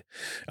 I would.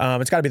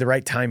 It's got to be the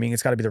right timing.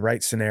 It's got to be the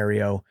right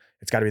scenario.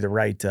 It's got to be the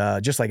right,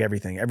 just like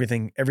everything.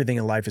 Everything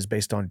in life is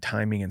based on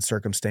timing and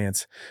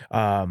circumstance.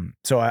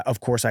 So of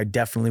course, I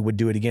definitely would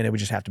do it again. It would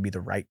just have to be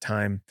the right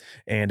time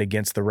and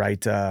against the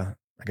right, the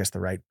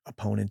right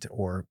opponent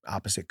or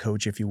opposite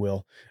coach, if you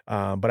will.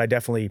 But I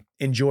definitely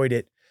enjoyed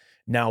it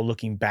now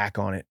looking back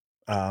on it.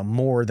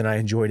 more than I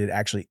enjoyed it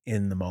actually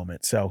in the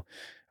moment. So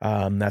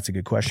that's a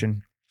good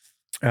question.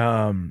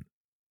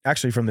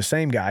 Actually, from the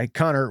same guy,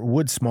 Connor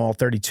Woodsmall,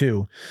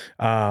 32.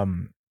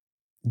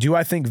 Do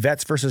I think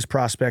vets versus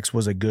prospects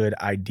was a good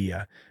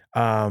idea?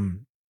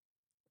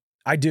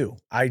 I do.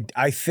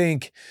 I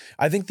think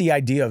the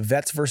idea of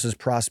vets versus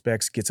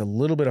prospects gets a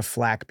little bit of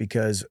flack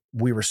because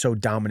we were so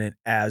dominant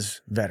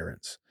as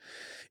veterans.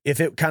 If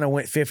it kind of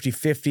went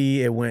 50-50,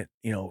 it went,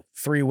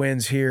 3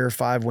 wins here,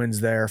 5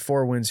 wins there,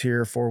 4 wins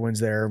here, 4 wins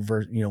there,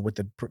 with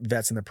the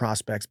vets and the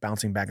prospects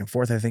bouncing back and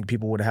forth, I think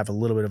people would have a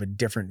little bit of a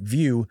different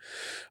view.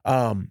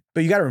 But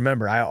you got to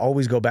remember, I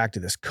always go back to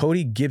this.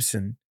 Cody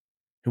Gibson,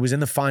 who was in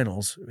the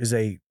finals, is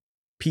a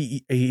PE.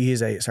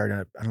 I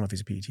don't know if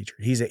he's a PE teacher.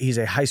 He's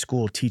a high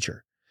school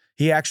teacher.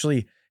 He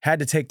actually had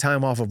to take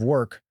time off of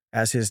work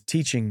as his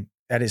teaching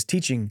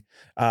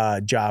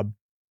job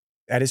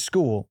at his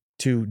school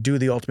to do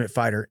The Ultimate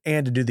Fighter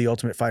and to do the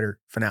Ultimate Fighter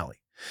finale.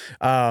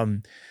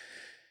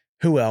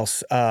 Who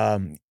else?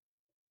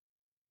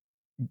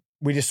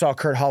 We just saw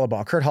Kurt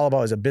Holobaugh. Kurt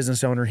Holobaugh is a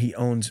business owner. He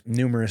owns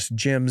numerous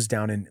gyms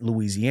down in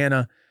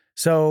Louisiana.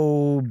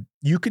 So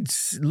you could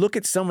look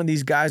at some of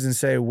these guys and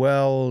say,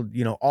 well,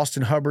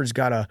 Austin Hubbard's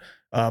got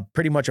a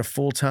pretty much a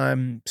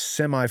full-time,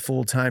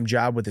 semi-full-time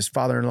job with his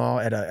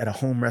father-in-law at a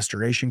home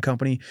restoration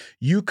company.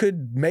 You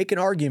could make an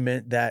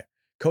argument that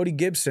Cody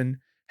Gibson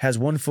has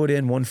 1 foot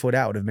in, 1 foot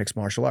out of mixed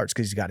martial arts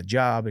because he's got a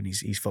job and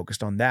he's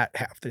focused on that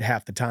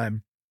half the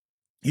time.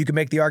 You can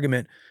make the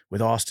argument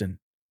with Austin,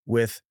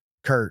 with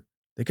Kurt.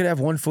 They could have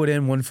 1 foot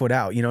in, 1 foot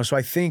out. So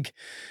I think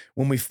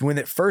when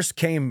it first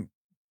came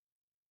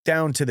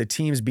down to the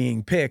teams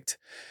being picked,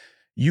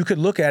 you could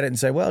look at it and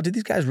say, well, did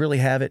these guys really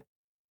have it?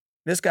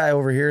 This guy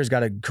over here has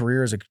got a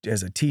career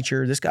as a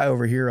teacher. This guy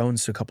over here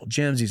owns a couple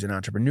gyms. He's an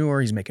entrepreneur.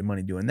 He's making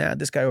money doing that.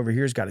 This guy over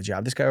here's got a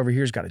job. This guy over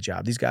here's got a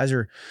job. These guys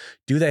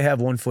do they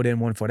have 1 foot in,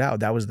 1 foot out?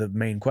 That was the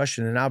main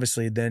question. And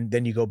obviously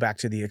then you go back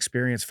to the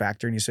experience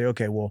factor and you say,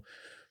 okay, well,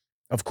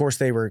 of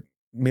course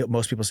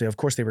most people say, of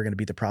course they were going to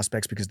beat the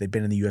prospects because they've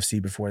been in the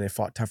UFC before. They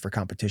fought tougher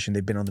competition.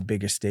 They've been on the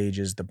biggest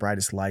stages, the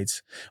brightest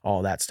lights,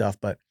 all that stuff.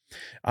 But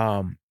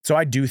so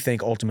I do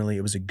think ultimately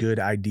it was a good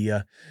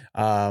idea.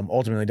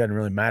 Ultimately it doesn't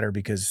really matter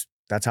because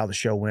that's how the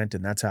show went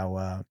and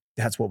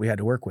that's what we had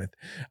to work with.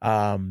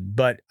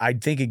 But I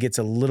think it gets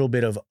a little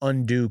bit of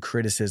undue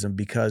criticism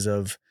because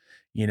of,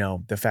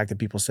 the fact that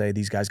people say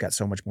these guys got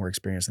so much more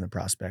experience than the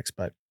prospects.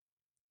 But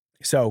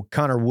so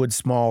Connor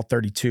Woodsmall,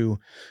 32,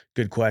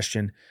 good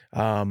question.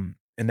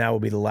 And that will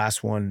be the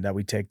last one that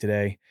we take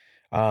today.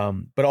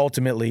 But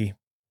ultimately,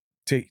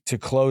 to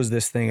close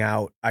this thing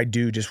out, I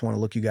do just want to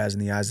look you guys in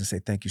the eyes and say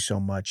thank you so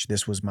much.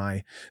 This was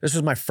my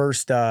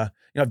first.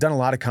 I've done a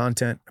lot of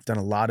content. I've done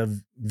a lot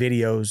of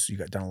videos.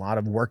 Done a lot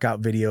of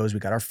workout videos. We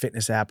got our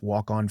fitness app,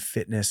 Walk On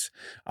Fitness.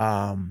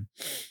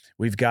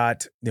 We've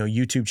got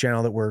YouTube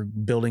channel that we're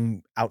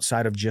building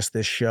outside of just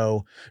this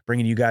show,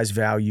 bringing you guys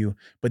value.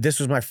 But this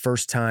was my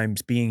first time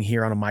being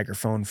here on a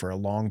microphone for a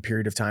long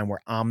period of time,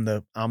 where I'm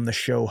the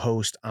show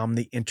host, I'm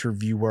the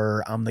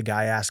interviewer, I'm the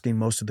guy asking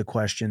most of the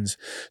questions.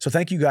 So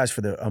thank you guys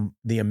for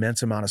the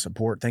immense amount of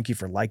support. Thank you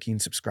for liking,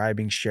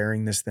 subscribing,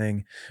 sharing this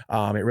thing.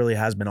 It really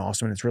has been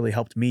awesome, and it's really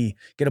helped me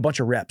get a bunch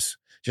of reps.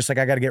 Just like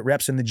I got to get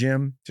reps in the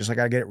gym, just like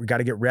we got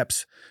to get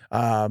reps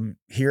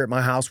here at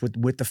my house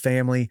with the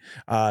family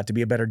to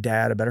be a better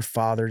dad, a better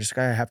father. Just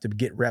like I have to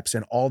get reps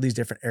in all these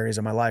different areas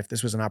of my life.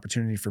 This was an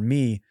opportunity for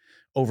me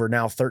over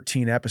now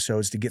 13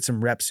 episodes to get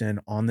some reps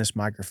in on this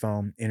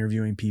microphone,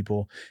 interviewing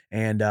people.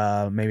 And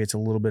maybe it's a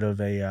little bit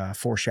of a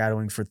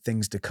foreshadowing for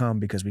things to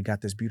come, because we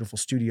got this beautiful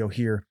studio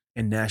here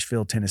in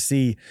Nashville,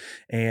 Tennessee.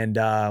 And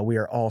we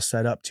are all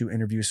set up to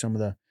interview some of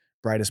the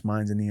brightest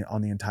minds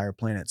on the entire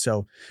planet.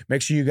 So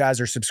make sure you guys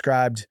are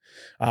subscribed.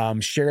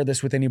 Share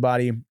this with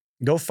anybody.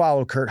 Go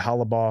follow Kurt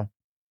Holobaugh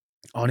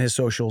on his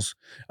socials.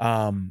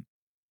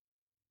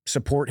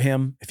 Support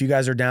him. If you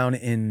guys are down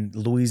in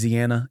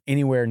Louisiana,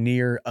 anywhere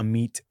near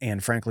Amite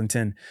and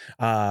Franklinton,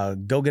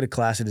 go get a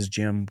class at his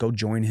gym. Go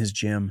join his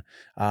gym,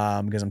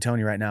 because I'm telling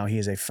you right now, he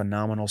is a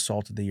phenomenal,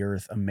 salt of the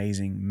earth,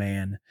 amazing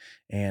man.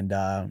 And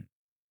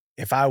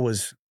if I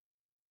was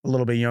a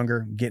little bit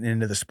younger, getting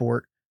into the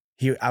sport,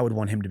 I would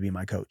want him to be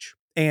my coach.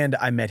 And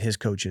I met his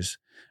coaches,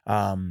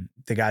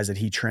 the guys that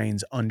he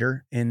trains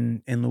under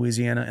in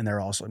Louisiana, and they're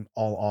also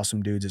all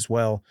awesome dudes as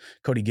well.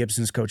 Cody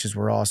Gibson's coaches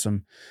were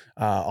awesome.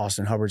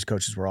 Austin Hubbard's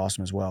coaches were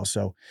awesome as well.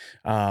 So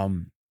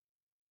that'll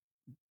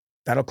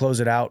close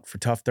it out for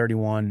TUF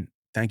 31.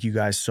 Thank you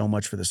guys so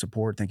much for the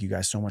support. Thank you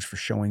guys so much for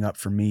showing up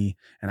for me.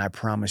 And I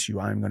promise you,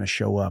 I'm going to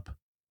show up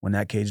when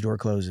that cage door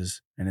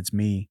closes and it's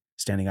me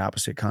standing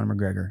opposite Conor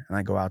McGregor, and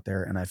I go out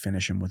there and I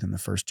finish him within the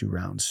first 2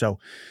 rounds. So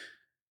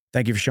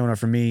thank you for showing up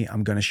for me.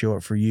 I'm going to show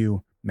up for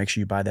you. Make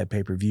sure you buy that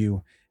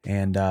pay-per-view.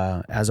 And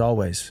as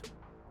always,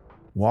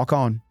 walk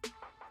on.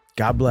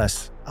 God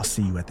bless. I'll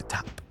see you at the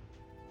top.